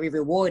 very, very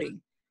rewarding.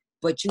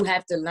 But you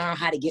have to learn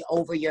how to get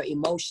over your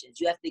emotions.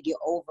 You have to get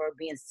over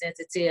being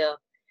sensitive.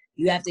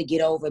 You have to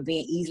get over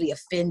being easily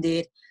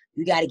offended.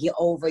 You got to get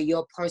over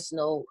your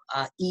personal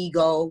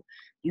ego.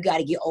 You got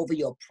to get over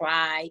your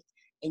pride.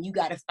 And you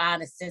got to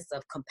find a sense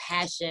of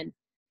compassion,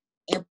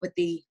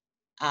 empathy,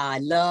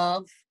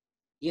 love,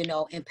 you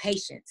know, and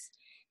patience.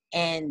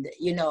 And,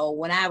 you know,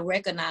 when I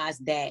recognize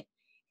that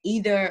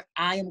either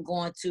I am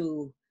going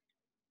to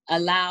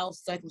allow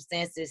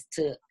circumstances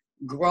to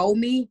grow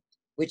me,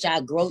 which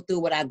I grow through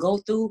what I go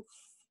through,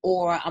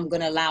 or I'm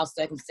going to allow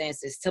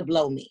circumstances to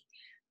blow me.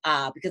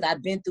 Because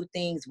I've been through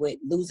things with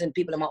losing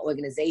people in my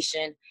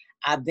organization.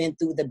 I've been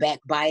through the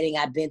backbiting.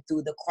 I've been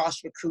through the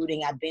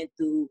cross-recruiting. I've been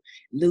through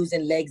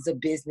losing legs of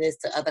business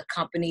to other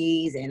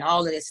companies and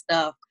all of this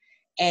stuff.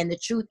 And the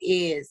truth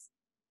is,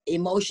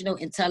 emotional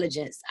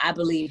intelligence, I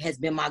believe, has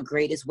been my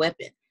greatest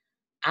weapon.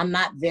 I'm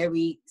not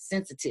very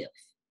sensitive.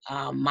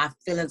 My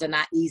feelings are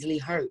not easily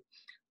hurt.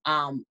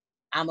 I'm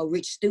a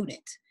rich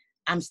student.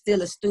 I'm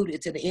still a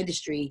student to the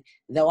industry,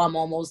 though I'm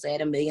almost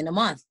at $1 million a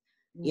month.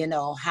 You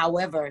know,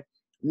 however,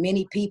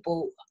 many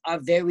people are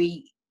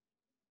very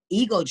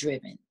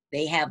ego-driven.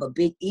 They have a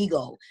big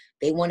ego.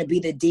 They want to be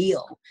the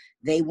deal.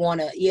 They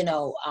want to, you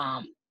know,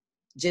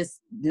 just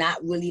not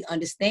really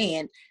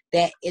understand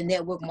that in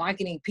network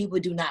marketing, people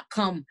do not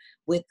come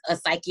with a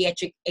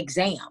psychiatric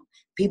exam.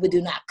 People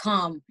do not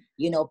come,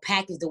 you know,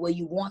 packaged the way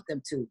you want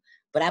them to.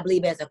 But I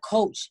believe as a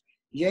coach,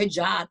 your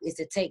job is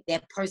to take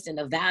that person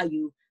of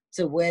value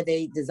to where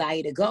they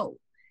desire to go.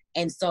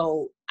 And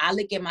so I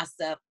look at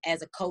myself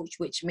as a coach,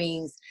 which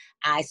means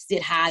I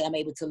sit high, I'm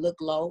able to look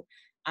low,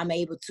 I'm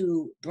able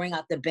to bring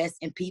out the best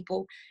in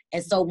people.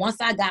 And so once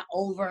I got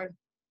over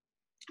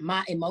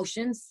my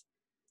emotions,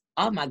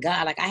 oh my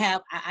God, like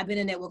I've been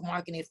in network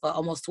marketing for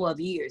almost 12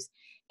 years,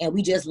 and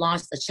we just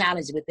launched a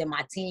challenge within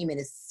my team, and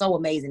it's so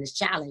amazing, this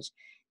challenge.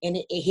 And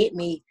it hit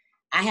me,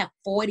 I have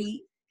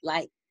 40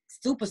 like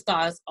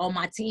superstars on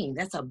my team.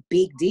 That's a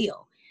big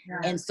deal.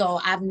 Yeah. And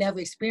so I've never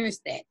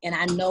experienced that. And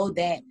I know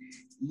that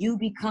you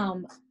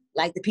become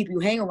like the people you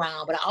hang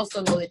around, but I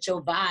also know that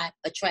your vibe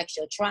attracts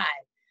your tribe.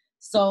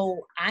 So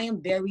I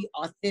am very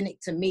authentic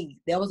to me.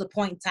 There was a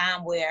point in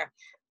time where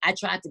I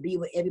tried to be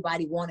what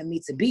everybody wanted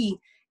me to be,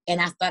 and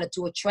I started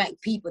to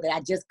attract people that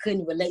I just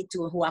couldn't relate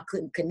to and who I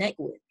couldn't connect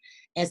with.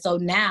 And so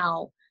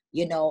now,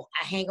 you know,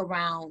 I hang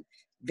around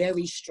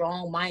very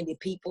strong-minded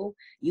people.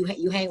 You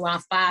hang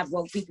around 5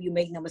 broke people, you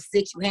make number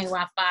 6. You hang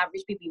around 5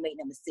 rich people, you make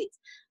number 6.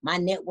 My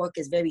network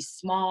is very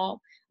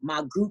small.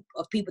 My group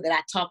of people that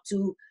I talk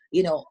to,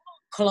 you know,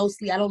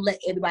 closely, I don't let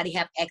everybody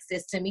have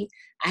access to me.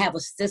 I have a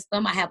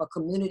system, I have a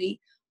community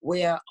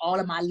where all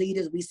of my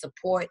leaders, we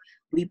support,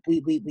 we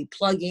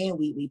plug in,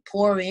 we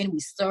pour in, we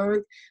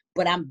serve,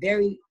 but I'm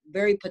very,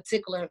 very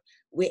particular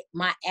with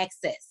my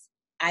access.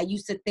 I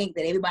used to think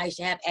that everybody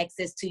should have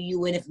access to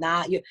you, and if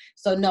not,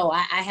 so no,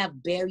 I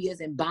have barriers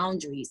and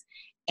boundaries,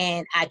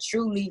 and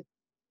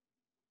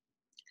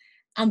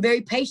I'm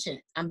very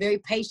patient. I'm very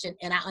patient,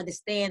 and I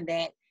understand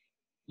that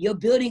you're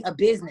building a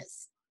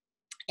business,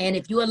 And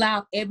if you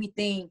allow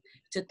everything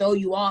to throw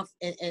you off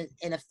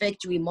and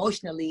affect you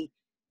emotionally,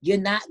 you're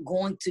not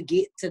going to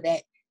get to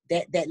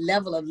that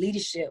level of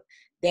leadership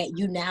that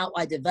you now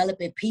are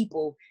developing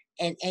people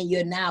and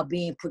you're now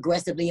being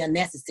progressively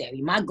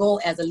unnecessary. My goal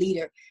as a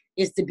leader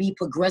is to be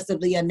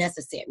progressively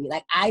unnecessary.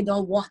 Like, I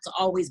don't want to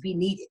always be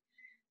needed.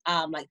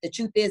 Like, the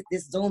truth is,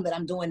 this Zoom that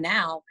I'm doing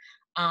now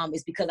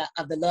is because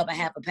of the love I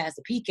have for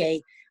Pastor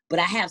PK, but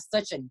I have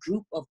such a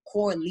group of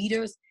core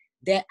leaders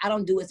that I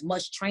don't do as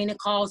much training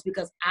calls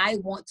because I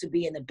want to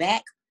be in the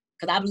back,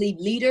 because I believe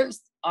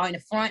leaders are in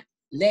the front,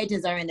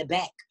 legends are in the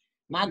back.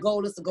 My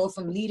goal is to go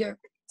from leader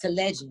to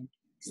legend.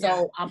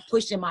 So I'm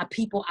pushing my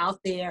people out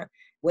there.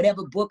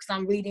 Whatever books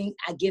I'm reading,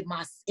 I give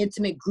my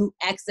intimate group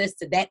access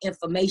to that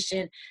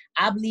information.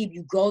 I believe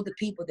you grow the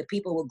people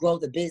will grow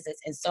the business.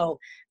 And so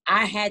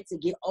I had to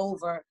get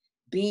over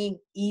being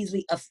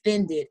easily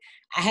offended.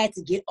 I had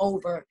to get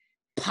over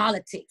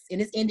politics. In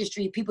this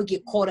industry, people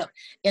get caught up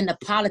in the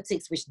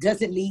politics, which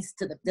doesn't lead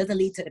to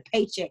the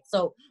paycheck.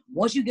 So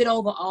once you get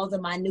over all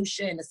the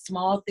minutia and the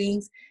small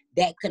things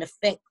that could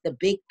affect the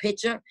big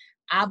picture,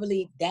 I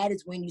believe that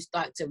is when you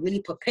start to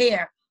really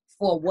prepare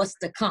for what's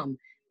to come.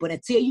 But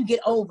until you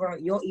get over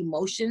your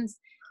emotions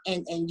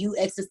and you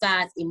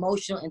exercise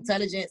emotional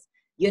intelligence,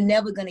 you're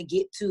never going to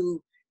get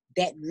to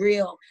that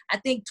real. I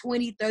think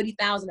 20,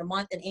 30,000 a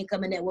month in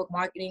income and network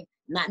marketing,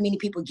 not many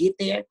people get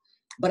there.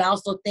 But I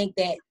also think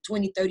that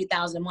 20,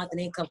 30,000 a month in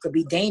income could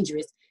be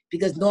dangerous,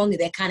 because normally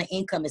that kind of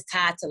income is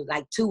tied to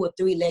like 2 or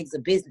 3 legs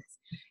of business.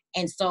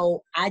 And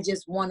so I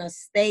just want to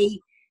stay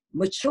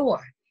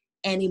mature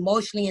and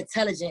emotionally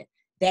intelligent,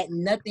 that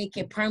nothing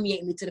can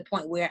permeate me to the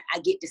point where I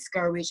get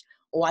discouraged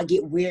or I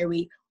get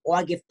weary or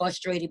I get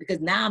frustrated, because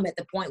now I'm at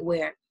the point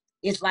where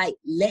it's like,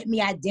 let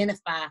me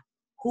identify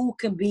who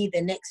can be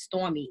the next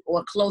Stormy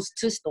or close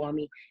to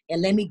Stormy,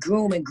 and let me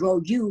groom and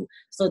grow you,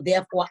 so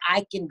therefore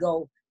I can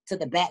go to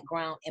the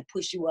background and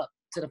push you up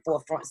to the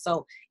forefront.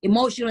 So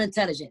emotional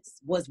intelligence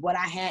was what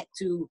I had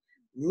to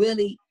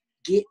really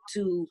get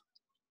to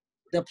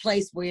the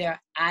place where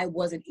I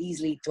wasn't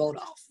easily thrown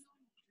off.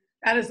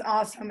 That is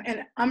awesome.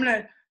 And I'm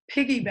going to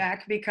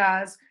piggyback,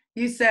 because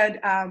you said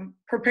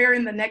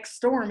preparing the next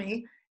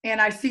Stormy, and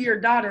I see your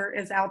daughter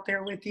is out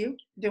there with you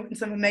doing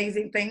some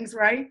amazing things,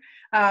 right?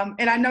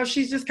 And I know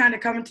she's just kind of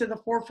coming to the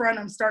forefront.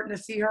 I'm starting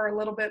to see her a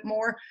little bit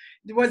more.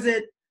 Was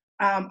it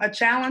a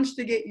challenge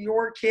to get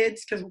your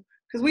kids, because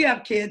we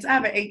have kids. I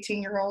have an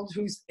 18-year-old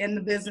who's in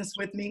the business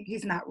with me.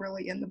 He's not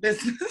really in the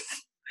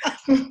business.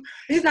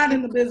 He's not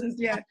in the business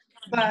yet.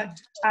 But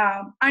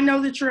I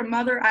know that you're a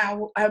mother.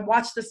 I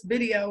watched this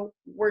video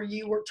where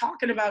you were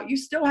talking about you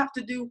still have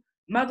to do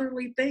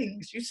motherly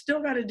things. You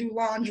still got to do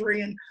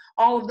laundry and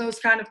all of those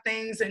kind of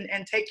things, and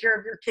take care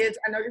of your kids.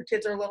 I know your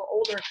kids are a little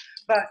older,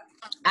 but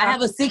I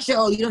have a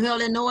 6-year-old. You don't hear all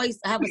that noise?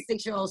 I have a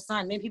 6-year-old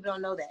son. Many people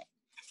don't know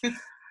that.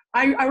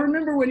 I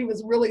remember when he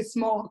was really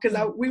small, because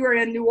we were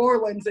in New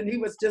Orleans and he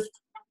was just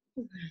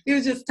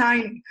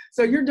tiny.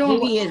 So you're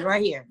doing. Here he is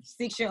right here,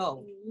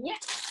 6-year-old. Yeah.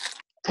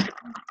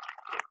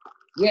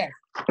 Yes.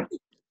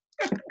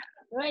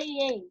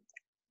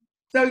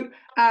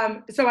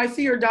 So I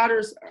see your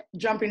daughter's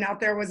jumping out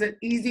there. Was it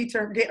easy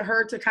to get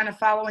her to kind of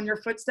follow in your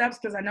footsteps?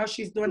 Because I know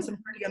she's doing some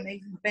pretty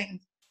amazing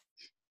things.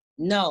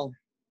 No,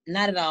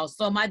 not at all.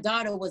 So my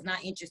daughter was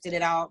not interested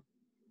at all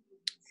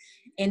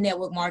in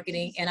network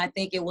marketing. And I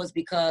think it was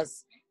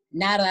because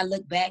now that I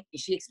look back and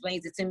she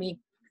explains it to me,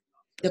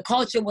 the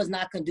culture was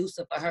not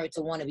conducive for her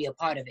to want to be a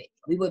part of it.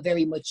 We were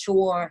very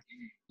mature.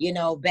 You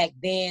know, back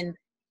then,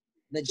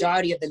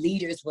 majority of the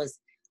leaders was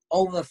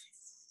over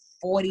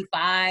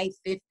 45,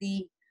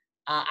 50.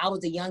 I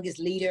was the youngest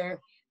leader.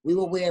 We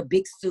would wear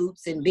big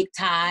suits and big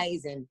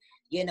ties and,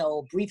 you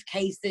know,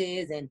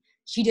 briefcases, and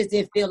she just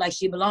didn't feel like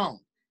she belonged.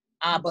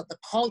 But the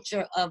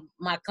culture of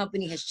my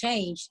company has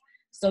changed.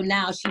 So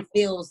now she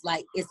feels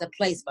like it's a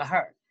place for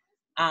her.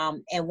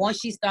 And once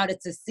she started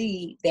to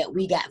see that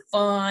we got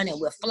fun and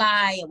we're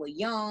fly and we're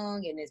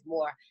young and there's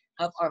more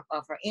of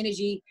her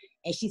energy,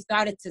 and she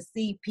started to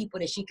see people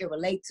that she could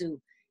relate to,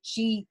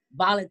 she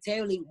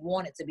voluntarily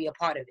wanted to be a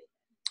part of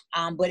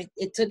it. But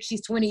it took,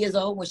 she's 20 years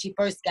old. When she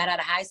first got out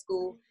of high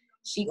school,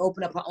 she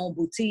opened up her own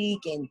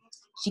boutique, and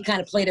she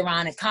kind of played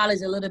around in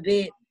college a little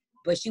bit,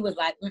 but she was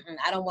like,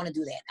 I don't want to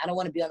do that. I don't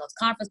want to be on those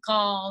conference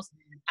calls.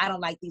 I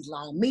don't like these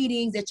long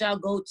meetings that y'all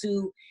go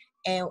to.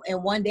 And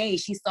one day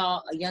she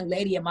saw a young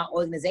lady in my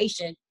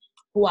organization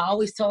who I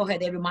always told her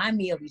they remind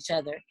me of each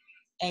other.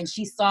 And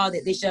she saw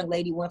that this young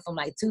lady went from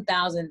like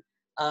 2,000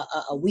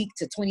 a week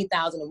to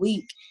 20,000 a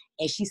week.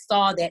 And she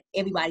saw that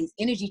everybody's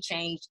energy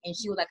changed, and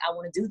she was like, I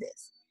want to do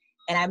this.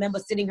 And I remember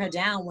sitting her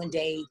down one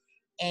day,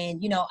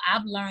 and, you know,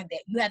 I've learned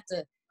that you have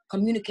to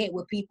communicate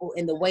with people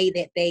in the way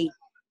that they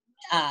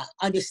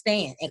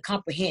understand and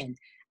comprehend.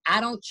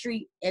 I don't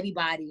treat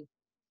everybody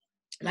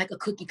like a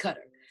cookie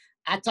cutter.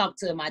 I talk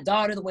to my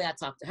daughter the way I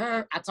talk to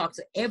her. I talk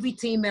to every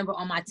team member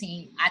on my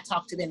team. I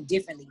talk to them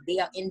differently. They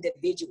are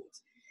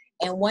individuals.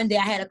 And one day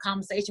I had a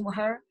conversation with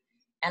her,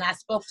 and I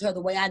spoke to her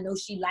the way I know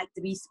she liked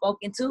to be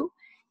spoken to.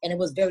 And it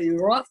was very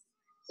rough.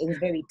 It was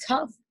very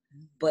tough.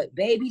 But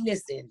baby,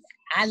 listen,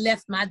 I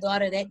left my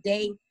daughter that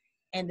day,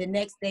 and the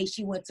next day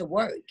she went to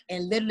work.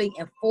 And literally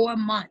in 4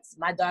 months,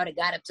 my daughter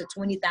got up to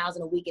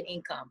 $20,000 a week in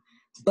income.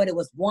 But it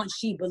was once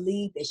she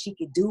believed that she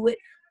could do it,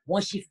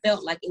 once she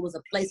felt like it was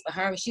a place for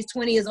her. She's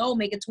 20 years old,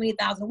 making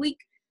 $20,000 a week.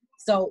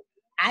 So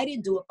I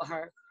didn't do it for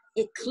her.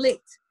 It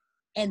clicked,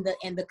 and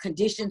the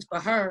conditions for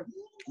her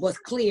was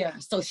clear.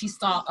 So she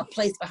saw a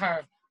place for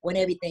her when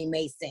everything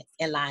made sense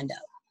and lined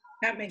up.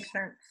 That makes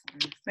sense.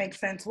 Makes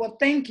sense. Well,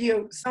 thank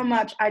you so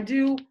much. Let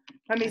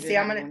me see.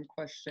 I'm gonna. One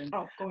question.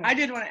 Oh, go ahead. I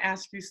did want to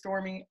ask you,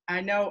 Stormy.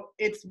 I know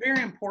it's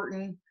very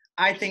important.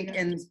 I think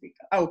can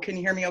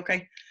you hear me?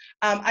 Okay.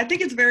 I think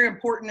it's very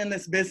important in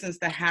this business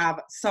to have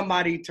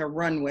somebody to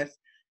run with.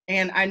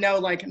 And I know,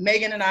 like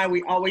Megan and I,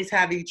 we always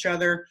have each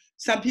other.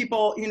 Some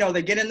people, you know,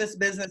 they get in this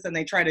business and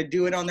they try to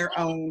do it on their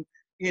own.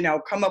 You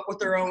know, come up with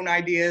their own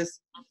ideas.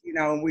 You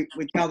know, we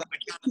tell them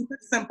keep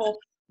it simple.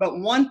 But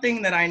one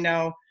thing that I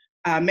know.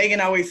 Megan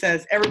always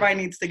says everybody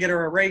needs to get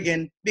her a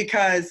Reagan,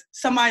 because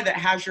somebody that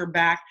has your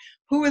back.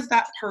 Who is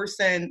that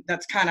person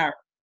that's kind of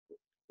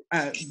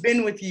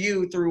been with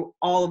you through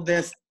all of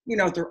this, you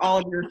know, through all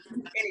of your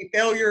any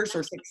failures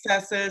or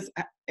successes?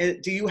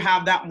 Do you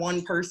have that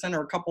one person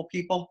or a couple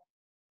people?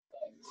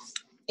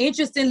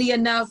 Interestingly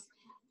enough,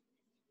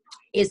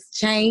 it's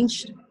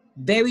changed.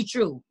 Very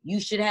true. You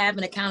should have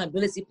an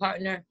accountability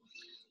partner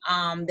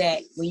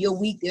that when you're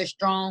weak, they're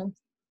strong.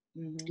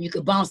 You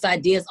could bounce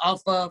ideas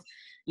off of.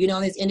 You know,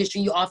 in this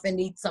industry, you often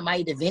need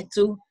somebody to vent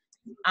to.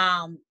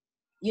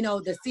 You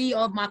know, the CEO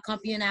of my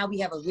company and I, we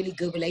have a really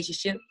good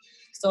relationship.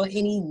 So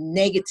any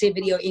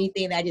negativity or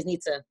anything that I just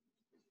need to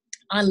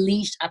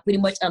unleash, I pretty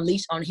much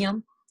unleash on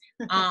him.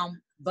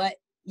 But,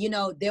 you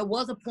know, there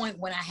was a point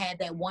when I had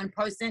that one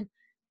person,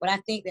 but I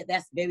think that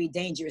that's very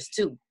dangerous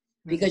too,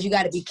 because you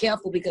got to be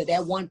careful, because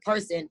that one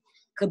person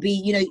could be,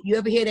 you know, you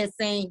ever hear that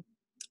saying,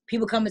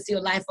 people come into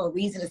your life for a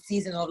reason, a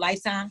season, or a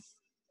lifetime?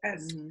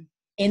 Yes.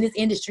 In this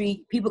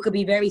industry, people could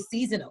be very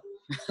seasonal,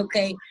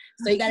 okay?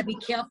 So you got to be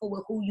careful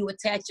with who you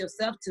attach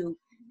yourself to,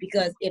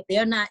 because if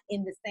they're not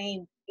in the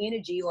same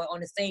energy or on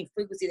the same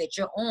frequency that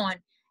you're on,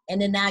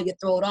 and then now you're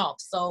thrown off.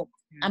 So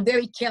I'm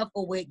very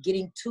careful with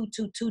getting too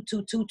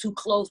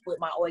close with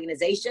my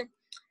organization.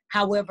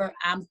 However,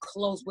 I'm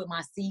close with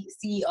my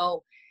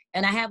CEO,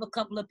 and I have a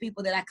couple of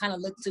people that I kind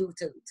of look to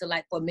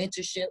like for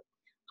mentorship,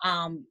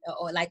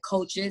 or like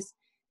coaches.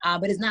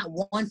 But it's not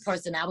one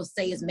person. I would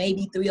say it's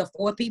maybe 3 or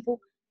 4 people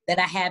that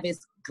I have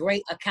as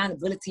great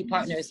accountability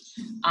partners,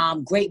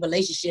 great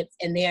relationships,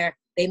 and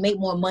they make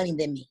more money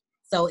than me.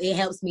 So it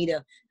helps me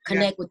to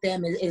connect with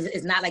them.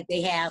 It's not like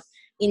they have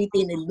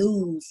anything to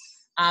lose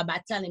by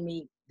telling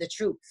me the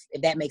truth,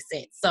 if that makes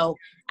sense. So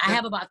I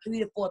have about 3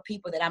 to 4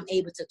 people that I'm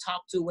able to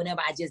talk to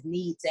whenever I just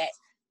need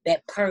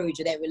that purge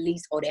or that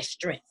release or that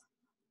strength.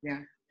 Yeah.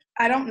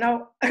 I don't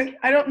know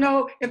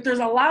if there's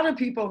a lot of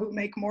people who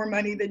make more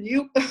money than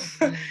you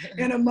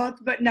in a month,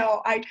 but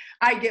no, I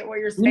get what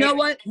you're saying. You know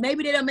what?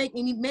 Maybe they don't make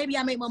any, maybe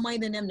I make more money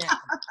than them now.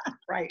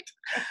 Right.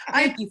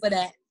 Thank you for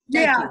that.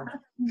 Thank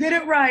you. Get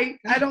it right.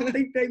 I don't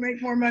think they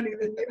make more money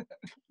than you.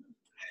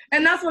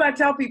 And that's what I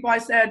tell people. I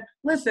said,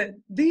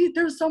 listen,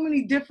 there's so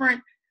many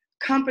different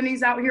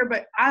companies out here,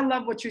 but I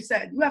love what you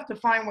said. You have to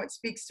find what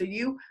speaks to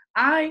you.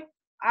 I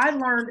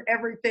learned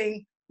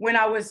everything when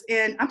I was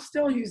I'm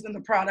still using the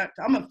product.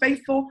 I'm a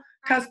faithful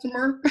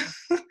customer.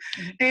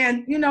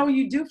 And, you know,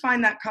 you do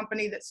find that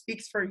company that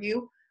speaks for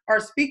you or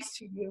speaks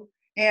to you.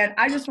 And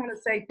I just want to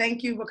say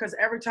thank you, because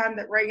every time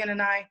that Reagan and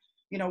I,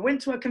 you know,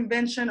 went to a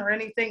convention or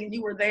anything and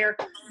you were there,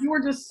 you were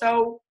just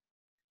so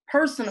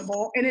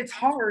personable. And it's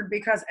hard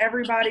because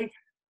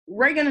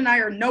Reagan and I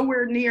are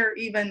nowhere near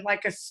even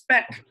like a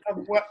speck of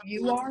what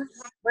you are,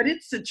 but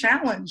it's a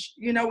challenge.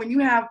 You know, when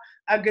you have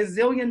a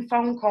gazillion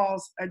phone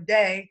calls a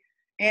day,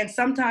 and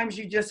sometimes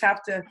you just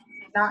have to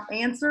not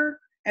answer.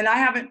 And I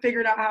haven't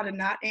figured out how to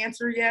not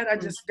answer yet. I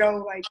just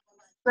go like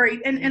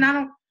straight. And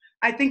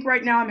I think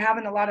right now I'm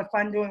having a lot of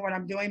fun doing what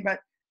I'm doing, but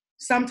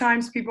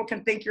sometimes people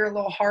can think you're a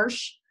little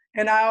harsh.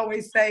 And I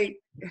always say,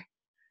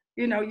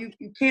 you know, you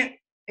can't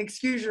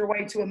excuse your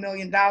way to $1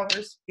 million,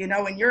 you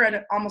know, and you're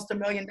at almost $1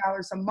 million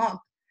a month.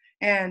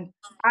 And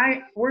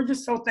we're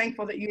just so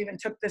thankful that you even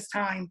took this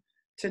time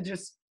to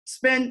just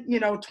spend, you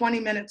know, 20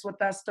 minutes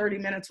with us, 30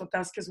 minutes with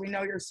us, because we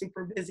know you're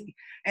super busy.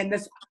 And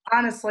this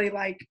honestly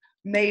like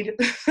made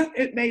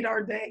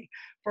our day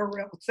for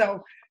real.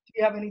 So do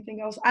you have anything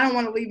else? I don't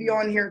want to leave you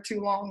on here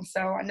too long. So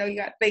I know you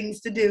got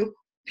things to do,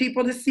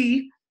 people to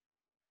see.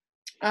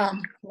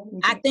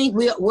 I think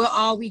we're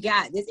all we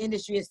got. This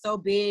industry is so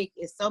big.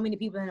 There's so many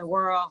people in the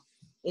world.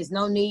 There's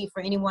no need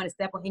for anyone to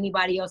step on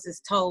anybody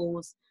else's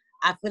toes.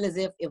 I feel as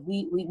if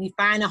we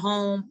find a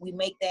home, we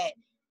make that,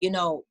 you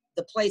know,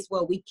 the place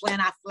where we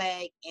plant our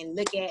flag and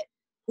look at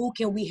who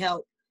can we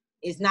help.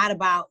 It's not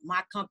about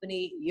my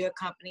company, your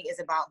company. It's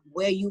about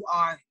where you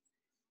are.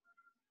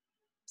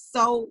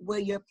 Sow where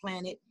you're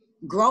planted,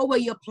 grow where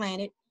you're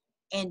planted,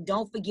 and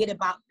don't forget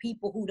about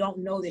people who don't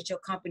know that your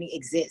company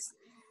exists.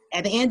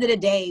 At the end of the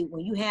day,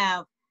 when you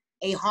have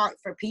a heart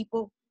for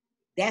people,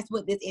 That's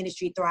what this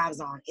industry thrives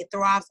on. It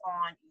thrives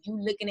on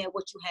you looking at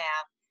what you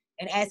have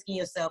and asking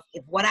yourself,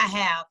 if what I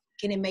have,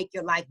 can it make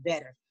your life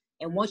better?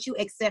 And once you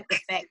accept the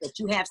fact that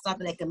you have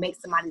something that can make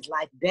somebody's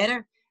life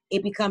better,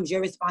 it becomes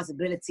your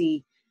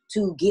responsibility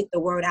to get the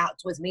word out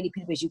to as many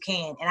people as you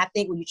can. And I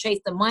think when you chase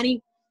the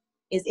money,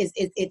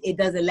 it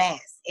doesn't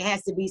last. It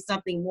has to be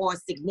something more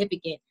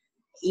significant,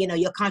 you know,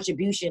 your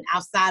contribution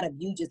outside of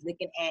you just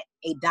looking at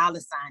a dollar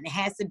sign. It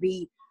has to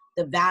be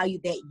the value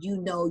that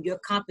you know your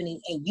company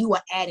and you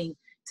are adding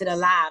to the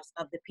lives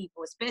of the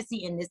people,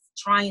 especially in this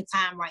trying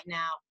time right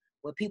now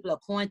where people are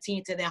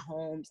quarantined to their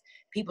homes,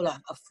 people are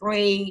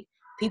afraid,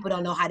 people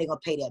don't know how they're gonna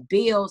pay their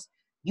bills.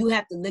 You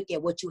have to look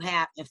at what you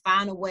have and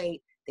find a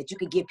way that you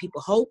can give people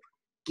hope,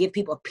 give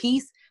people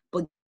peace,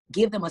 but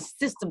give them a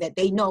system that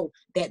they know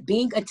that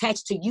being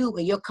attached to you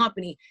and your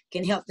company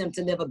can help them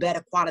to live a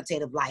better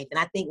qualitative life. And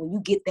I think when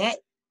you get that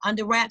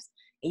under wraps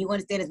and you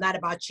understand it's not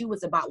about you,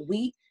 it's about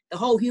we, the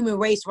whole human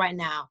race right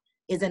now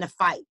is in a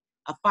fight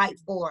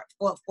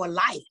for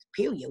life,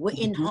 period.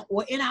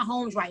 We're in our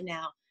homes right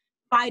now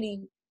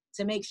fighting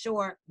to make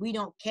sure we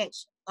don't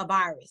catch a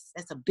virus.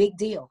 That's a big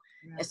deal.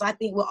 Yeah. And so I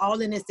think we're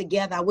all in this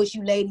together. I wish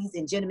you ladies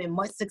and gentlemen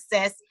much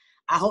success.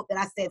 I hope that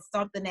I said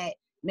something that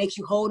makes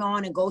you hold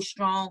on and go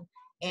strong.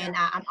 And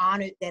I'm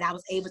honored that I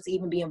was able to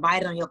even be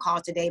invited on your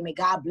call today. May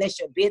God bless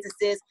your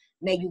businesses.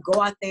 May you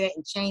go out there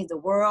and change the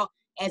world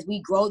as we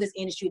grow this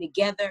industry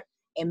together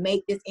and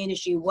make this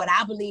industry what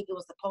I believe it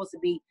was supposed to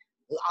be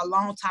a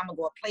long time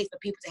ago, a place for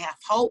people to have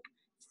hope,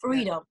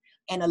 freedom,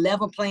 and a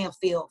level playing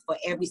field for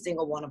every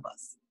single one of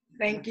us.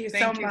 Thank you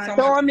so much.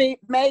 Stormy,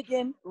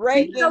 Megan,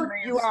 Reagan,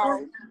 you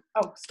all.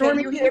 Oh,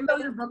 Stormy, can you hear me?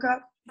 Your book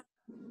up?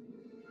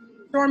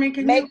 Stormy,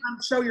 can you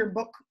show your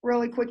book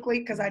really quickly?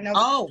 Because I know.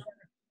 Oh,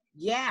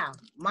 yeah.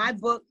 My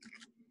book,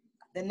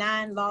 The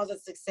 9 Laws of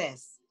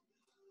Success.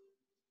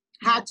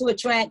 How to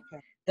attract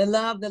the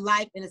love, the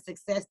life, and the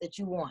success that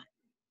you want.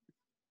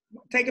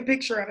 Take a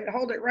picture of it.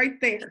 Hold it right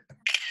there.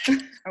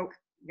 Oh,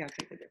 you gotta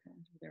take the different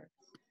one. There.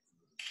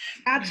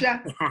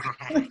 Gotcha.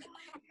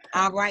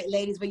 All right,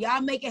 ladies. But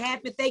y'all make it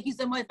happen. Thank you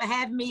so much for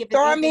having me. If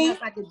there's Stormy, anything else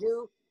I could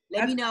do,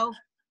 let me know.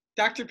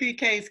 Dr.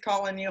 PK is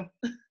calling you.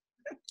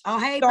 Oh,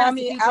 hey,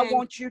 Stormy, I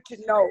want you to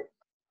know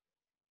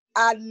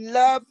I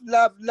love,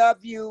 love, love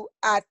you.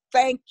 I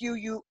thank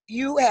you.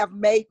 You have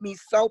made me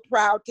so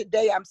proud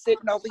today. I'm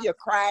sitting over here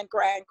crying.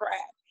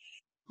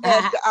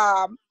 And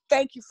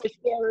thank you for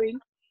sharing.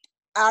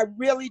 I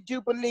really do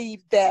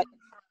believe that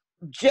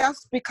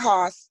just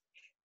because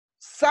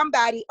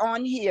somebody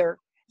on here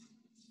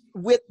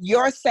with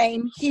your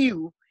same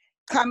hue,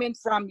 coming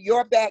from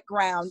your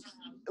background,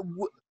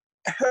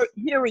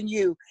 hearing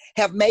you,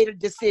 have made a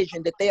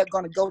decision that they are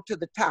going to go to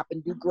the top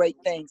and do great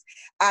things.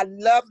 I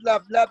love,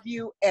 love, love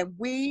you. And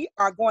we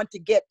are going to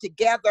get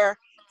together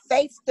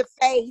face to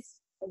face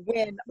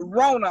when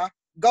Rona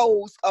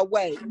goes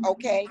away.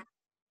 Okay?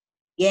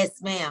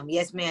 Yes, ma'am.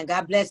 Yes, ma'am.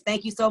 God bless.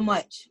 Thank you so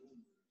much.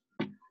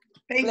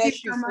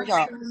 Thank you so much,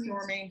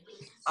 Stormy.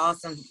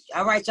 Awesome.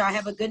 All right, y'all.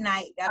 Have a good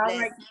night. God bless. All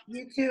right.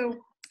 You too.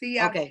 See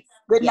ya. Okay.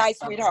 Good night,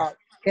 sweetheart.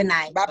 Good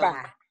night.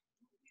 Bye-bye.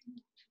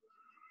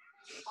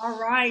 All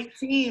right,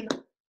 team.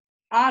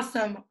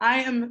 Awesome.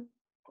 I am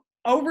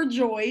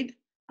overjoyed.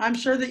 I'm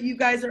sure that you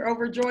guys are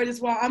overjoyed as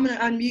well. I'm going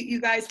to unmute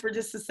you guys for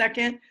just a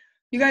second.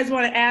 You guys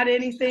want to add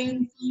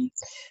anything?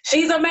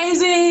 She's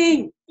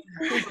amazing.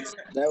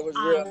 That was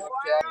real.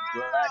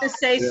 To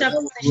say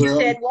something that she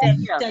said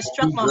that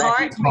struck my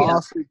heart.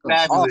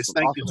 Fabulous.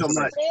 Thank you so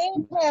much.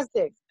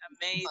 Fantastic.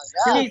 Amazing.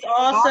 She's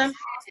awesome.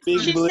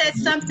 She said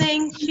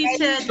something. She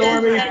said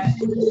that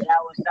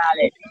was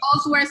solid.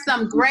 Those were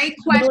some great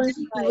questions.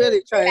 You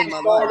really trained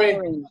my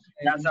mind.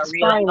 That's a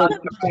real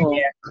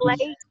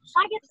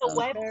I get the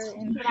web.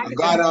 I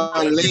got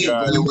on late,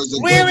 but it was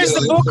a Where good is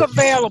the day. book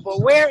available?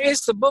 Where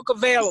is the book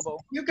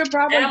available? You can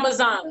probably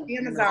Amazon.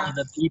 Amazon.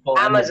 The people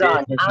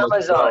Amazon.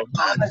 Amazon.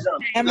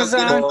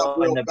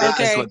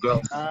 Okay.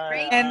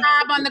 And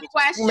on the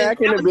question. Back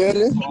in the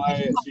building.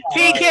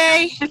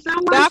 PK,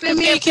 Dr.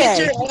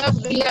 PK.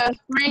 Of the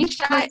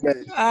screenshot.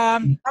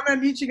 I'm going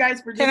to mute you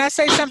guys for just Can I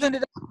say something to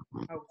the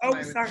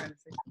Oh, sorry.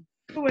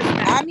 Who is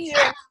that? I'm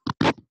here.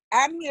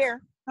 I'm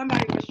here.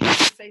 Somebody was trying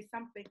to say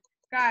something.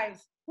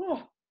 Guys,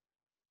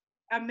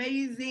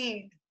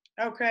 amazing.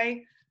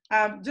 Okay.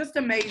 Just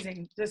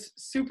amazing.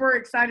 Just super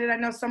excited. I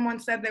know someone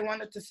said they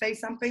wanted to say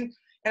something,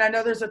 and I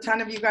know there's a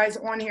ton of you guys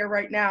on here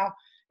right now,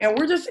 and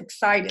we're just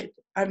excited.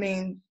 I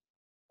mean,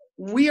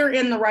 we are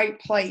in the right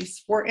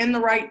place. We're in the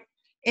right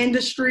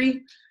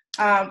industry.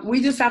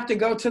 We just have to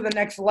go to the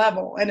next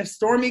level. And if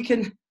Stormy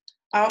can,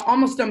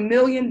 almost $1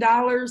 million,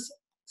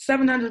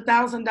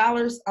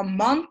 $700,000 a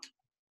month,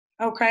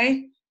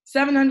 okay?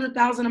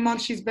 $700,000 a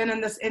month. She's been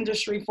in this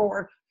industry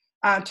for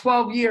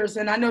 12 years.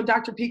 And I know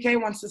Dr.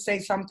 PK wants to say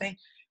something.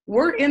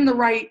 We're in the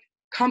right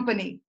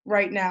company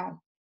right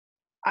now.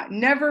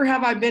 Never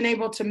have I been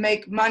able to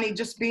make money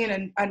just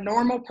being a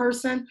normal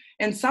person.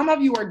 And some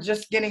of you are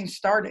just getting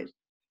started.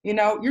 You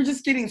know, you're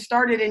just getting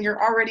started and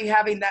you're already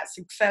having that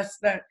success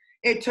that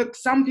it took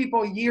some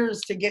people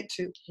years to get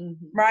to,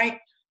 right?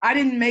 I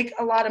didn't make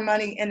a lot of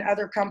money in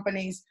other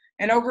companies.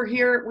 And over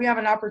here, we have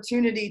an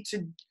opportunity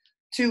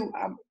to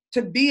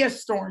be a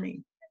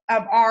Stormy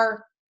of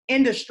our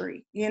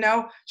industry. You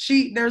know,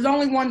 there's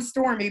only one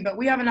Stormy, but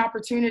we have an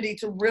opportunity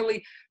to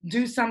really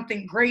do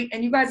something great.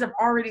 And you guys have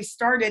already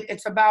started.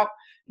 It's about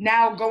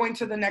now going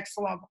to the next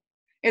level.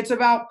 It's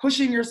about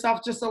pushing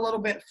yourself just a little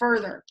bit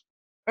further,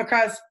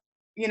 because,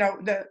 you know,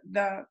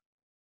 the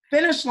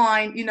finish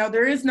line, you know,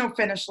 there is no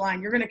finish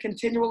line. You're going to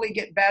continually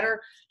get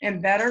better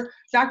and better.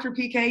 Dr.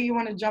 PK, you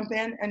want to jump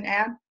in and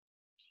add?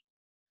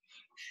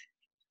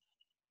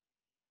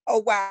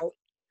 Oh, wow.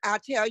 I'll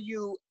tell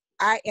you,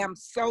 I am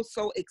so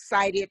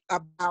excited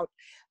about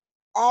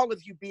all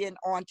of you being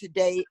on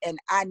today. And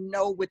I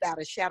know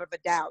without a shadow of a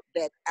doubt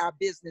that our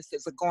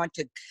businesses are going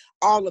to,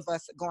 all of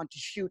us are going to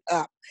shoot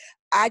up.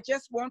 I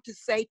just want to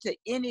say to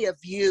any of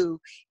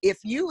you, if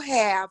you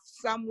have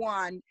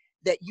someone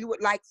that you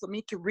would like for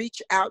me to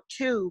reach out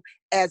to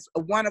as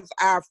one of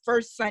our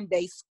first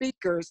Sunday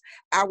speakers,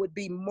 I would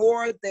be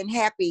more than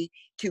happy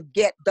to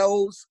get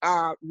those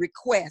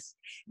requests.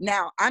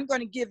 Now, I'm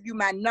going to give you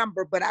my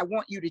number, but I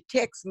want you to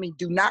text me.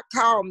 Do not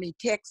call me,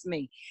 text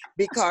me,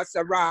 because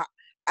I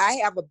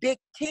have a big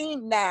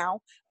team now.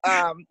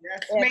 Yes,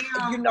 and,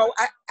 you know,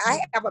 I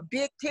have a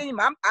big team.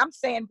 I'm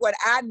saying what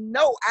I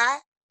know I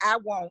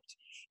won't.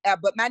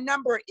 But my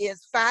number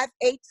is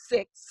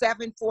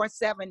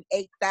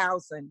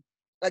 586-747-8000.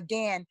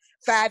 Again,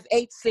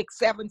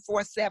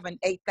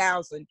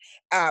 586-747-8000.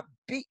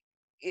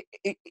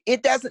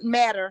 It doesn't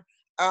matter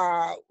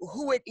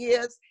who it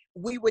is.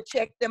 We would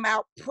check them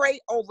out, pray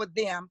over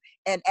them,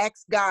 and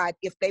ask God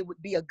if they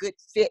would be a good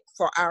fit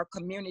for our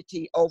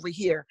community over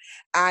here.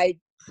 I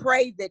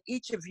pray that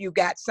each of you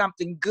got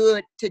something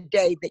good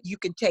today that you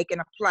can take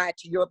and apply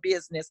to your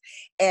business.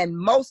 And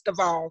most of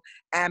all,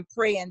 I'm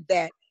praying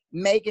that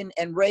Megan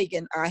and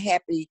Reagan are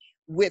happy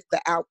with the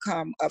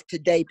outcome of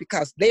today,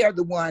 because they are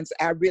the ones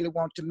I really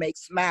want to make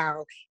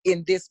smile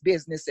in this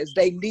business. As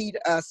they lead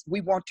us, we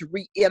want to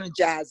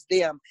re-energize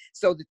them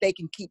so that they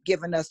can keep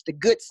giving us the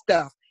good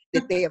stuff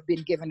that they have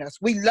been giving us.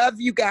 We love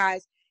you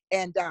guys,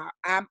 and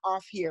I'm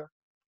off here.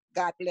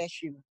 God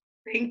bless you.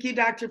 Thank you,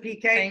 Dr.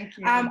 PK. Thank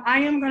you. I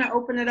am going to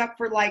open it up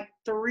for like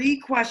 3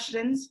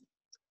 questions.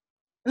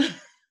 No,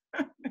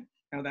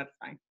 that's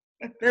fine.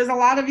 There's a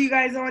lot of you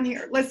guys on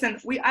here. Listen,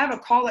 I have a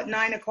call at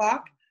 9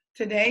 o'clock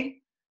today.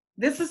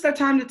 This is the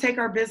time to take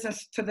our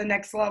business to the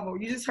next level.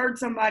 You just heard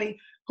somebody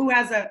who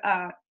has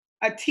a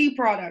tea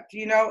product,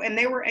 you know, and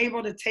they were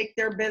able to take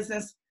their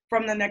business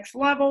from the next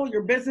level.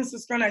 Your business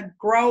is going to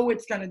grow.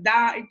 It's going to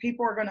die.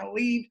 People are going to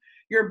leave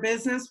your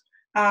business.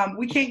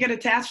 We can't get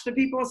attached to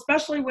people,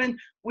 especially when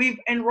we've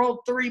enrolled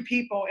 3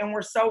 people and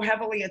we're so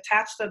heavily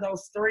attached to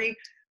those 3.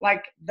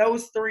 Like,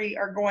 those 3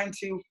 are going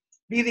to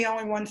be the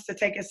only ones to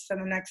take us to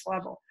the next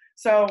level.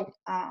 So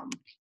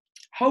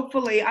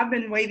hopefully, I've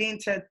been waiting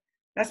to,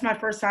 that's my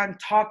first time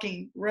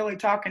really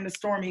talking to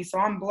Stormy, so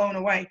I'm blown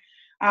away.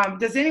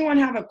 Does anyone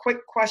have a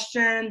quick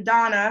question?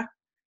 Donna,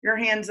 your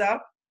hand's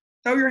up.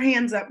 Throw your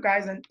hands up,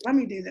 guys, and let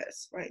me do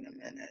this. Wait a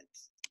minute.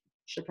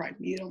 Should probably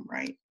mute them,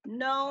 right?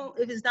 No,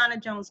 if it's Donna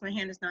Jones, my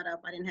hand is not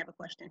up. I didn't have a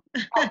question.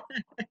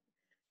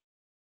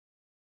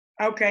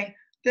 Okay.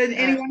 Did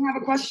anyone have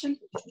a question?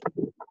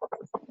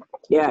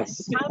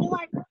 Yes.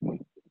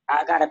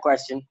 I got a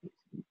question.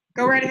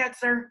 Go right ahead,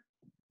 sir.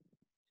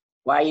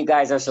 Why you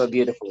guys are so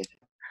beautiful?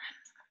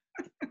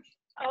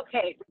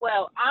 Okay,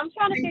 well, I'm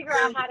trying to figure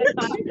out how to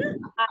find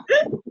student out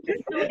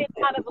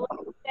of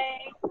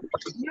today.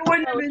 You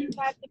wouldn't have been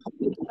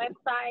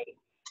website.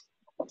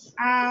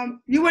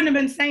 You wouldn't have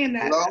been saying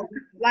that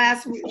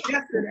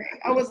yesterday.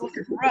 I was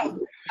looking rough.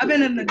 I've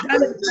been in the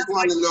dungeon.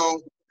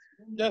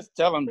 Just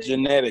tell them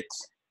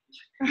genetics.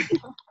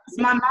 It's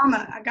my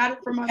mama. I got it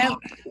from my mama.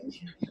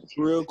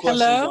 Real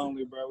questions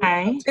only, bro.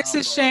 Hi, this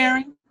is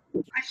Sharon.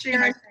 Hi,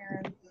 Sharon.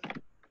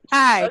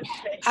 Hi.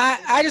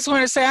 I just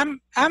want to say I'm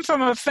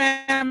from a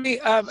family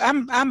of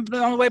I'm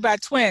blown away by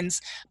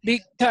twins,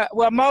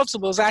 well,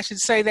 multiples, I should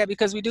say that,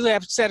 because we do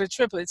have a set of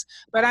triplets.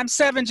 But I'm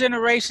 7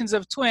 generations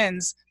of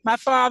twins. My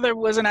father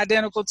was an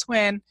identical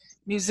twin,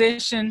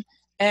 musician,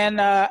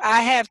 and I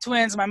have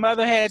twins. My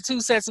mother had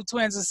 2 sets of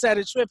twins, a set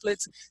of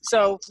triplets.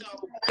 So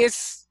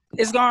it's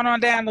going on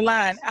down the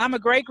line. I'm a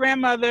great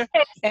grandmother,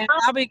 and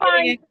I'll be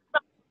getting.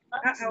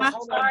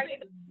 Hold on.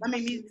 Let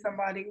me mute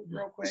somebody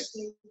real quick.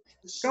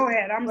 Go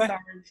ahead. I'm sorry.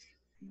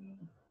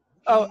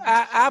 Oh,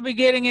 I'll be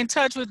getting in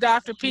touch with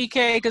Dr.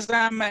 PK because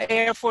I'm an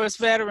Air Force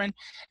veteran,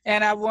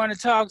 and I want to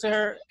talk to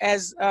her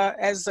as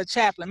a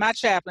chaplain, my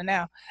chaplain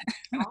now.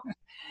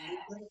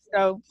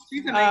 So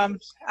I'm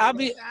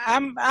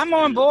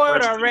on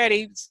board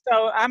already.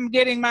 So I'm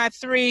getting my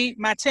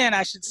 10,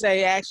 I should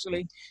say,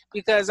 actually,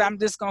 because I'm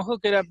just gonna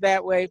hook it up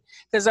that way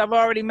because I've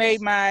already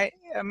made my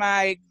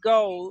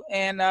goal,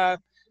 and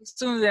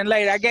sooner than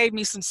later. I gave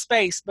me some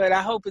space, but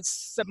I hope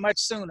it's much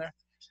sooner.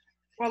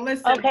 Well,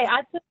 listen. Okay,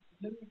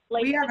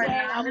 we have a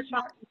 9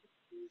 o'clock.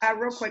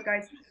 Real quick,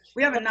 guys.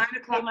 We have a 9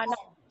 o'clock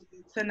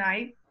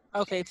tonight.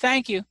 Okay,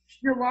 thank you.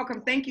 You're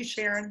welcome. Thank you,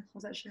 Sharon.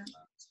 Was that Sharon?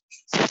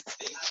 I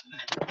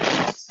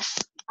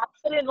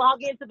put it didn't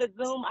log into the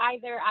Zoom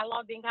either. I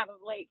logged in kind of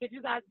late. Could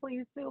you guys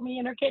please sue me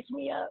and or catch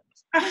me up?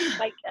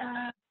 Like,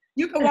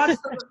 you can watch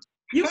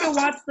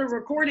the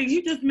recording.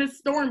 You just missed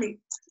Stormy.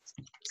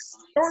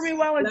 Stormy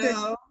Wellington.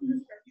 Hello.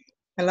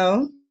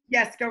 Hello.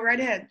 Yes, go right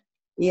ahead.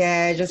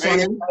 Yeah, I just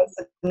want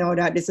to know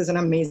that this is an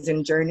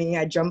amazing journey.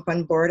 I jumped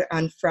on board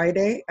on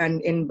Friday,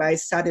 and by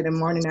Saturday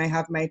morning I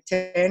have my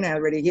 10. I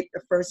already hit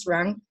the first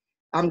rank.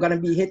 I'm gonna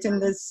be hitting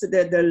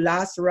the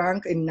last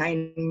rank in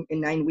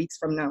 9 weeks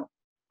from now.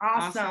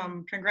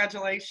 Awesome.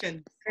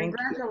 Congratulations.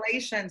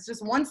 Congratulations.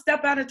 Just one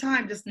step at a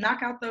time. Just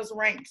knock out those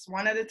ranks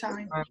one at a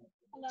time.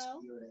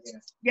 Hello.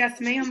 Yes,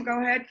 ma'am.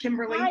 Go ahead,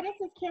 Kimberly. Hi, this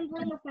is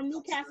Kimberly from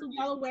Newcastle,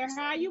 Delaware.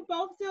 How are you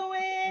both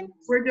doing?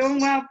 We're doing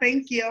well.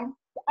 Thank you.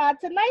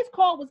 Tonight's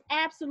call was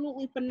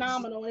absolutely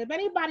phenomenal. And if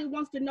anybody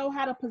wants to know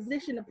how to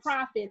position a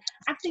profit,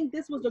 I think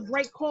this was a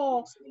great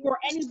call for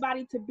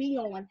anybody to be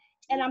on.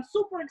 And I'm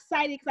super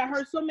excited because I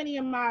heard so many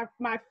of my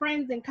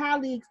friends and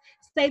colleagues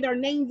say their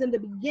names in the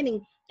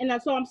beginning. And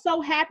so I'm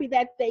so happy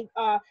that they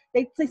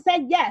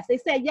said yes. They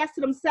said yes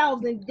to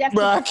themselves and yes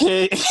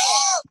to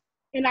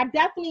And I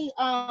definitely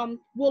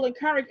will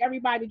encourage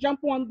everybody to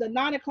jump on the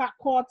 9 o'clock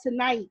call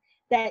tonight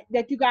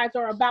that you guys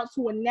are about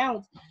to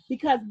announce,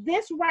 because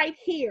this right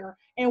here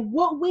and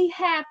what we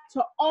have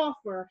to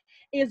offer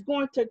is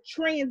going to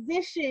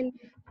transition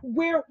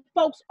where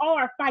folks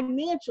are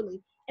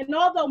financially. And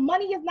although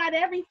money is not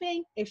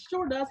everything, it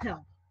sure does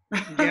help.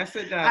 Yes,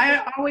 it does.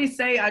 I always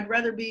say I'd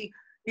rather be,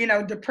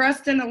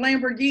 depressed in a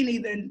Lamborghini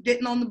than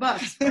getting on the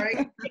bus,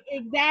 right?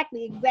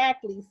 Exactly.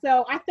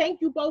 So I thank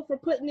you both for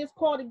putting this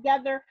call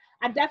together.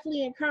 I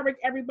definitely encourage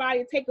everybody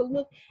to take a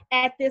look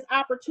at this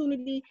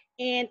opportunity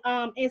and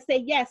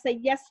say yes to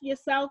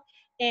yourself.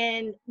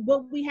 And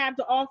what we have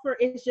to offer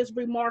is just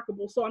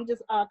remarkable. So I'm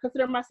just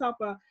consider myself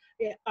an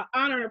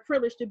honor and a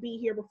privilege to be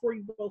here before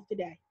you both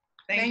today.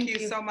 Thank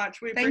you so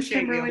much. We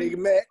appreciate you. Big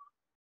Mac.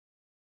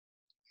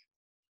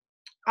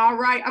 All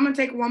right, I'm gonna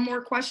take one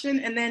more question,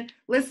 and then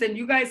listen,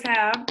 you guys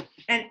have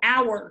an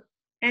hour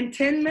and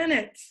 10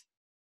 minutes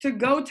to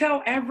go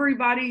tell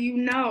everybody you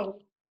know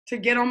to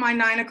get on my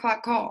 9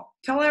 o'clock call.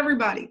 Tell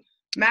everybody,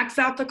 max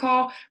out the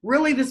call.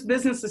 Really, this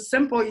business is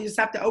simple. You just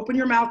have to open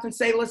your mouth and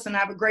say, listen, I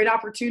have a great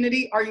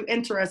opportunity. Are you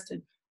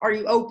interested? Are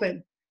you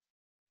open?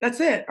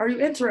 That's it. Are you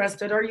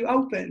interested? Are you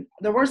open?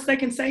 The worst they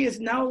can say is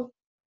no.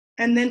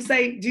 And then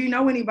say, do you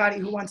know anybody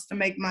who wants to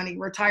make money,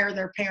 retire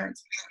their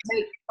parents,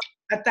 make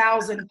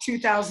 $1,000,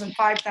 $2,000,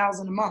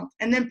 $5,000 a month,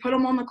 and then put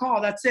them on the call.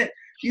 That's it.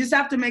 You just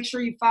have to make sure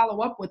you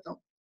follow up with them.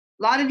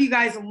 A lot of you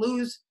guys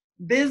lose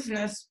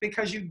business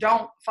because you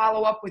don't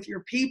follow up with your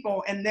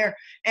people, and they're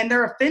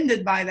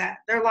offended by that.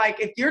 They're like,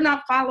 if you're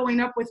not following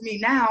up with me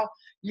now,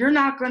 you're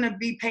not going to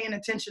be paying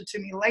attention to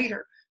me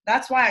later.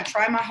 That's why I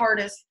try my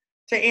hardest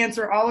to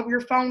answer all of your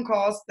phone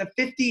calls, the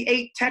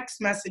 58 text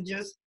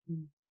messages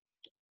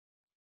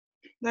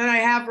that I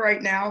have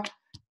right now.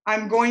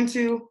 I'm going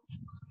to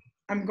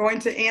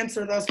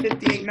answer those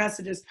 58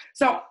 messages.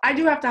 So I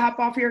do have to hop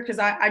off here because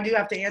I do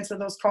have to answer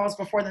those calls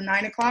before the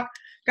 9 o'clock.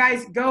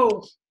 Guys,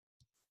 go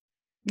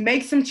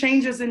make some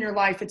changes in your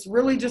life. It's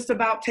really just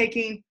about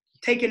taking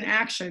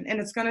action,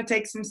 and it's going to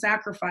take some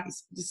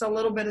sacrifice, just a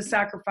little bit of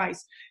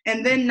sacrifice,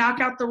 and then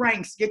knock out the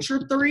ranks. Get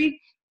your 3.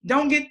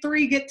 Don't get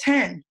 3, get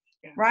 10,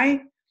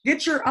 right?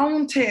 Get your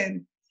own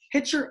 10.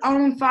 Hit your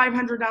own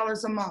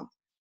 $500 a month.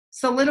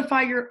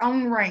 Solidify your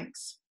own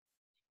ranks.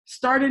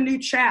 Start a new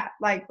chat.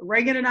 Like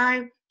Reagan and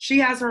I, she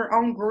has her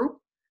own group.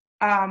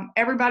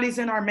 Everybody's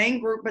in our main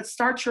group, but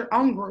start your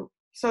own group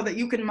so that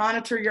you can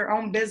monitor your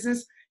own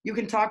business. You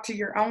can talk to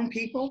your own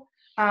people.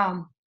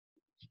 So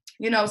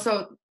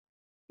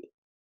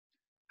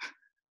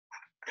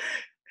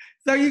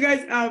you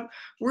guys,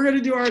 we're going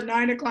to do our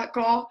 9 o'clock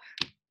call.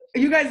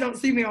 You guys don't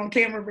see me on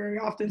camera very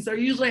often, so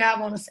usually I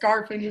have on a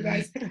scarf, and you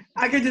guys,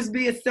 I could just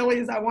be as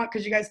silly as I want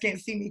because you guys can't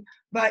see me.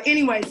 But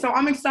anyway, so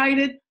I'm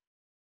excited.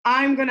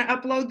 I'm going to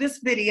upload this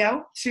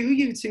video to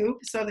YouTube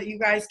so that you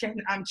guys can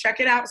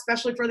check it out,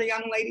 especially for the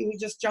young lady who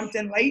just jumped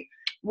in late.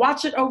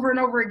 Watch it over and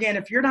over again.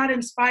 If you're not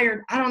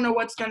inspired, I don't know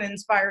what's going to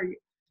inspire you.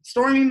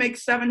 Stormy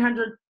makes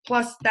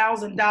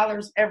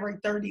 $700,000+ every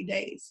 30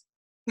 days.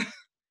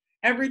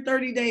 Every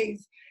 30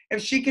 days.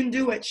 If she can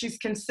do it, she's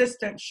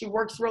consistent. She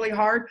works really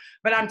hard.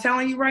 But I'm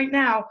telling you right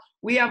now,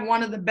 we have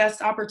one of the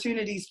best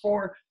opportunities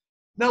for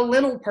the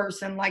little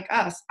person like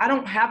us. I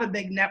don't have a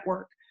big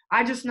network.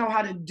 I just know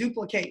how to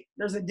duplicate.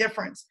 There's a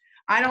difference.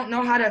 I don't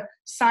know how to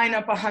sign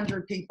up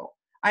 100 people.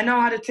 I know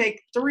how to take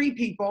 3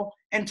 people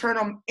and turn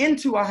them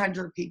into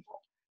 100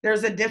 people.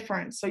 There's a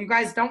difference. So you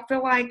guys don't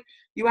feel like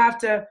you have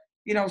to,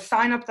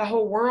 sign up the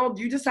whole world.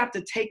 You just have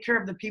to take care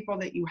of the people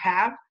that you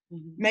have.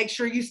 Make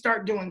sure you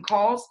start doing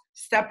calls,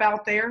 step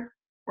out there,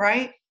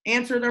 right?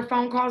 Answer their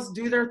phone calls,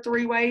 do their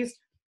 3 ways.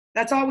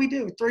 That's all we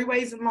do, 3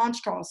 ways and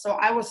launch calls. So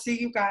I will see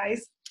you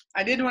guys.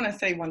 I did want to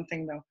say one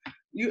thing though.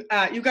 You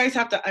guys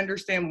have to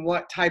understand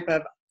what type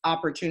of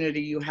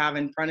opportunity you have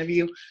in front of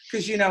you.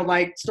 Because,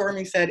 like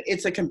Stormy said,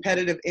 it's a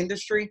competitive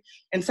industry.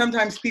 And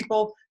sometimes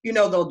people,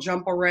 they'll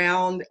jump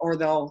around, or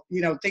they'll,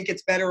 think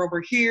it's better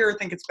over here,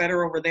 think it's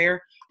better over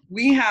there.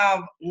 we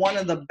have one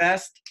of the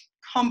best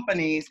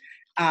companies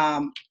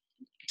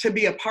to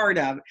be a part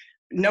of.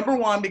 Number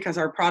one, because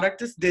our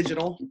product is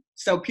digital.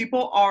 So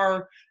people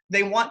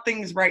they want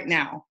things right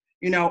now.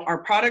 You know, our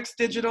product's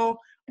digital.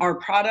 Our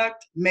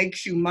product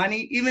makes you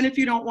money, even if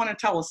you don't want to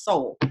tell a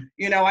soul.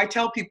 You know, I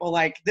tell people,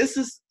 like, this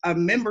is a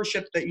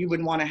membership that you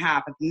would want to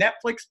have. If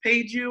Netflix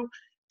paid you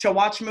to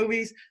watch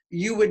movies,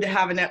 you would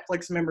have a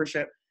Netflix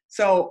membership.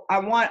 So I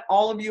want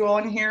all of you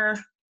on here,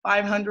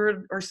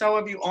 500 or so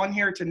of you on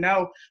here, to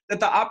know that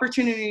the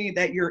opportunity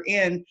that you're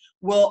in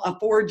will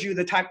afford you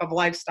the type of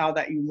lifestyle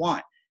that you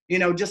want. You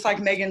know, just like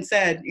Megan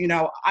said, you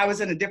know, I was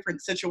in a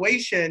different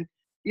situation,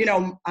 you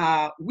know,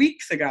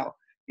 weeks ago.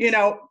 You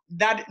know,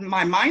 that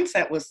my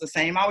mindset was the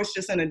same. I was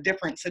just in a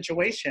different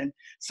situation.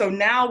 So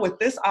now with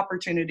this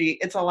opportunity,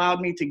 it's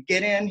allowed me to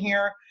get in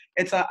here.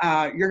 It's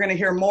you're going to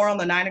hear more on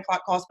the 9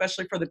 o'clock call,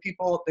 especially for the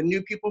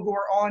new people who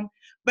are on.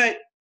 But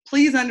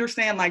please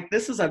understand, like,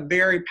 this is a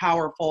very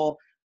powerful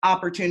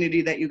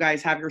opportunity that you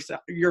guys have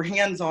your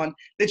hands on,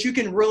 that you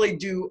can really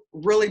do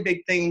really big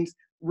things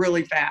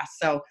really fast.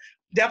 So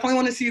definitely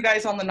want to see you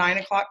guys on the 9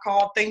 o'clock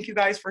call. Thank you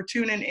guys for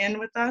tuning in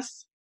with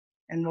us,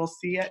 and we'll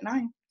see you at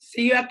 9.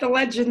 See you at the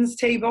Legends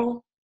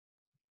table.